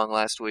metal song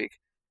last week.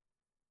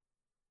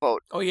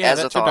 About Oh yeah,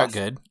 that turned out Azathoth.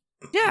 good.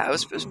 Yeah, it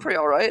was pretty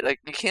all right.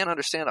 Like, you can't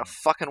understand a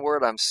fucking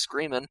word I'm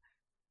screaming,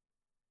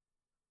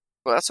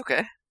 but that's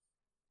okay.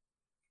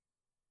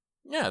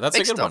 Yeah, that's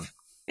Make a good stuff. one.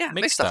 Yeah,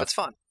 Make make stuff. stuff. It's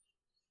fun.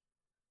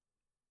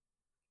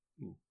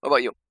 What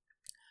about you?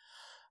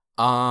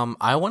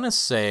 I want to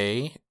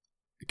say,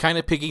 kind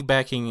of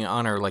piggybacking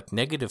on our like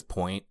negative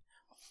point.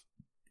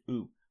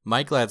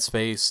 My glad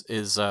space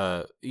is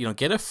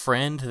get a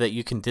friend that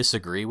you can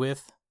disagree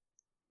with,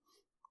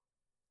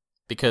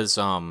 because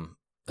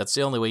that's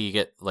the only way you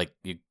get like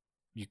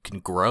you can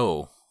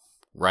grow,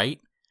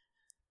 right?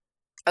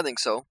 I think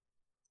so.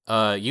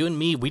 You and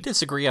me, we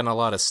disagree on a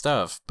lot of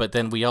stuff, but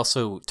then we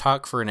also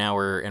talk for an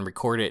hour and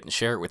record it and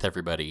share it with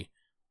everybody,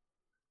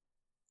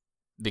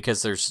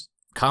 because there's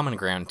common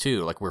ground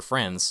too. Like, we're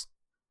friends.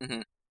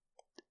 Mm-hmm.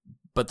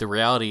 But the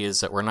reality is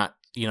that we're not,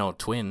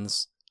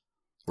 twins.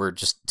 We're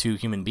just two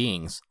human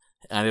beings.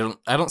 And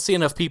I don't see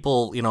enough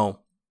people,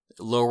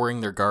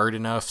 lowering their guard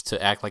enough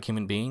to act like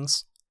human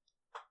beings.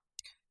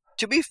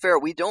 To be fair,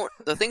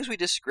 the things we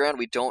disagree on,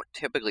 we don't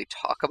typically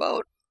talk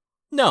about.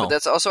 No. But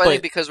that's also, I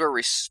think, because we're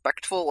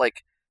respectful,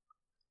 like,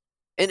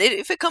 and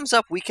if it comes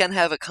up, we can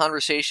have a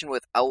conversation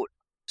without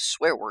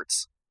swear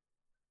words.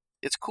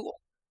 It's cool.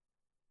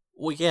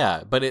 Well,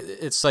 yeah, but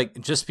it's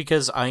like, just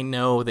because I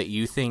know that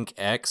you think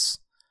X,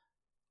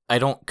 I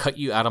don't cut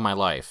you out of my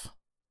life.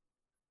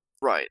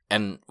 Right.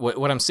 And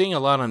what I'm seeing a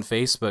lot on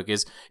Facebook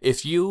is,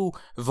 if you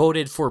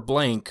voted for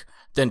blank,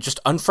 then just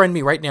unfriend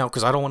me right now,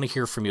 because I don't want to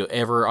hear from you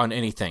ever on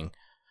anything.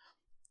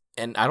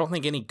 And I don't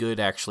think any good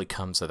actually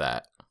comes of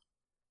that.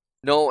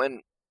 No,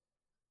 and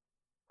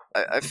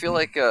I feel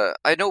like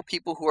I know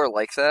people who are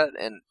like that,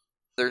 and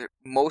they're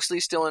mostly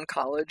still in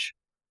college.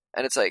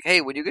 And it's like,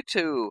 hey, when you get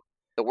to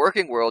the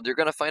working world, you're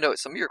going to find out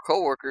some of your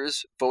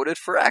coworkers voted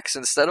for X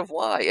instead of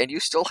Y, and you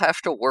still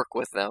have to work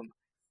with them.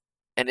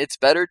 And it's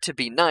better to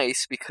be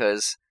nice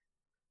because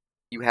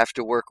you have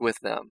to work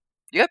with them.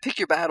 You got to pick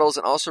your battles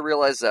and also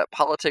realize that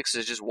politics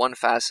is just one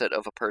facet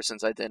of a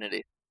person's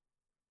identity.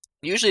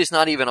 Usually it's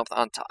not even up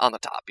on the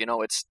top,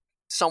 it's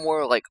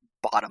somewhere like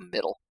bottom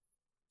middle.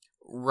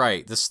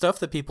 Right. The stuff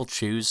that people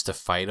choose to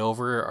fight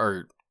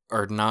over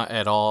are not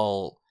at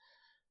all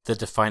the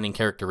defining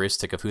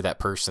characteristic of who that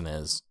person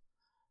is.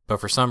 But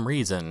for some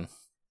reason,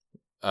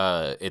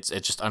 it's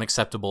just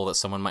unacceptable that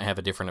someone might have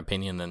a different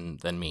opinion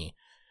than me.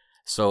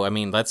 So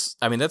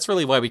that's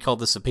really why we call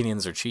this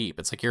opinions are cheap.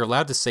 It's like, you're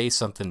allowed to say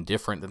something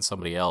different than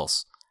somebody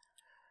else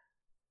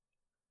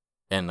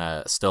and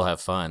still have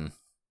fun.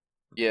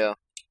 Yeah.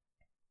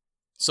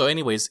 So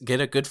anyways,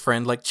 get a good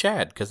friend like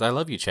Chad, because I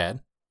love you, Chad.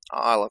 Oh,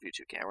 I love you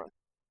too, Cameron.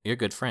 You're a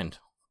good friend.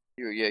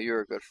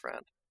 You're a good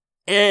friend.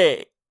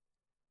 Hey!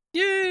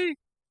 Yay!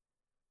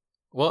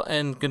 Well,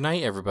 and good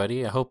night,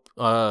 everybody. I hope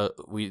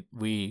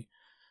we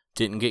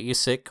didn't get you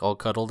sick, all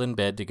cuddled in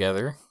bed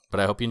together, but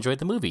I hope you enjoyed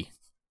the movie.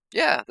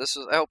 Yeah,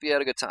 I hope you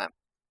had a good time.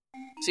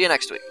 See you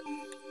next week.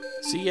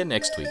 See you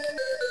next week.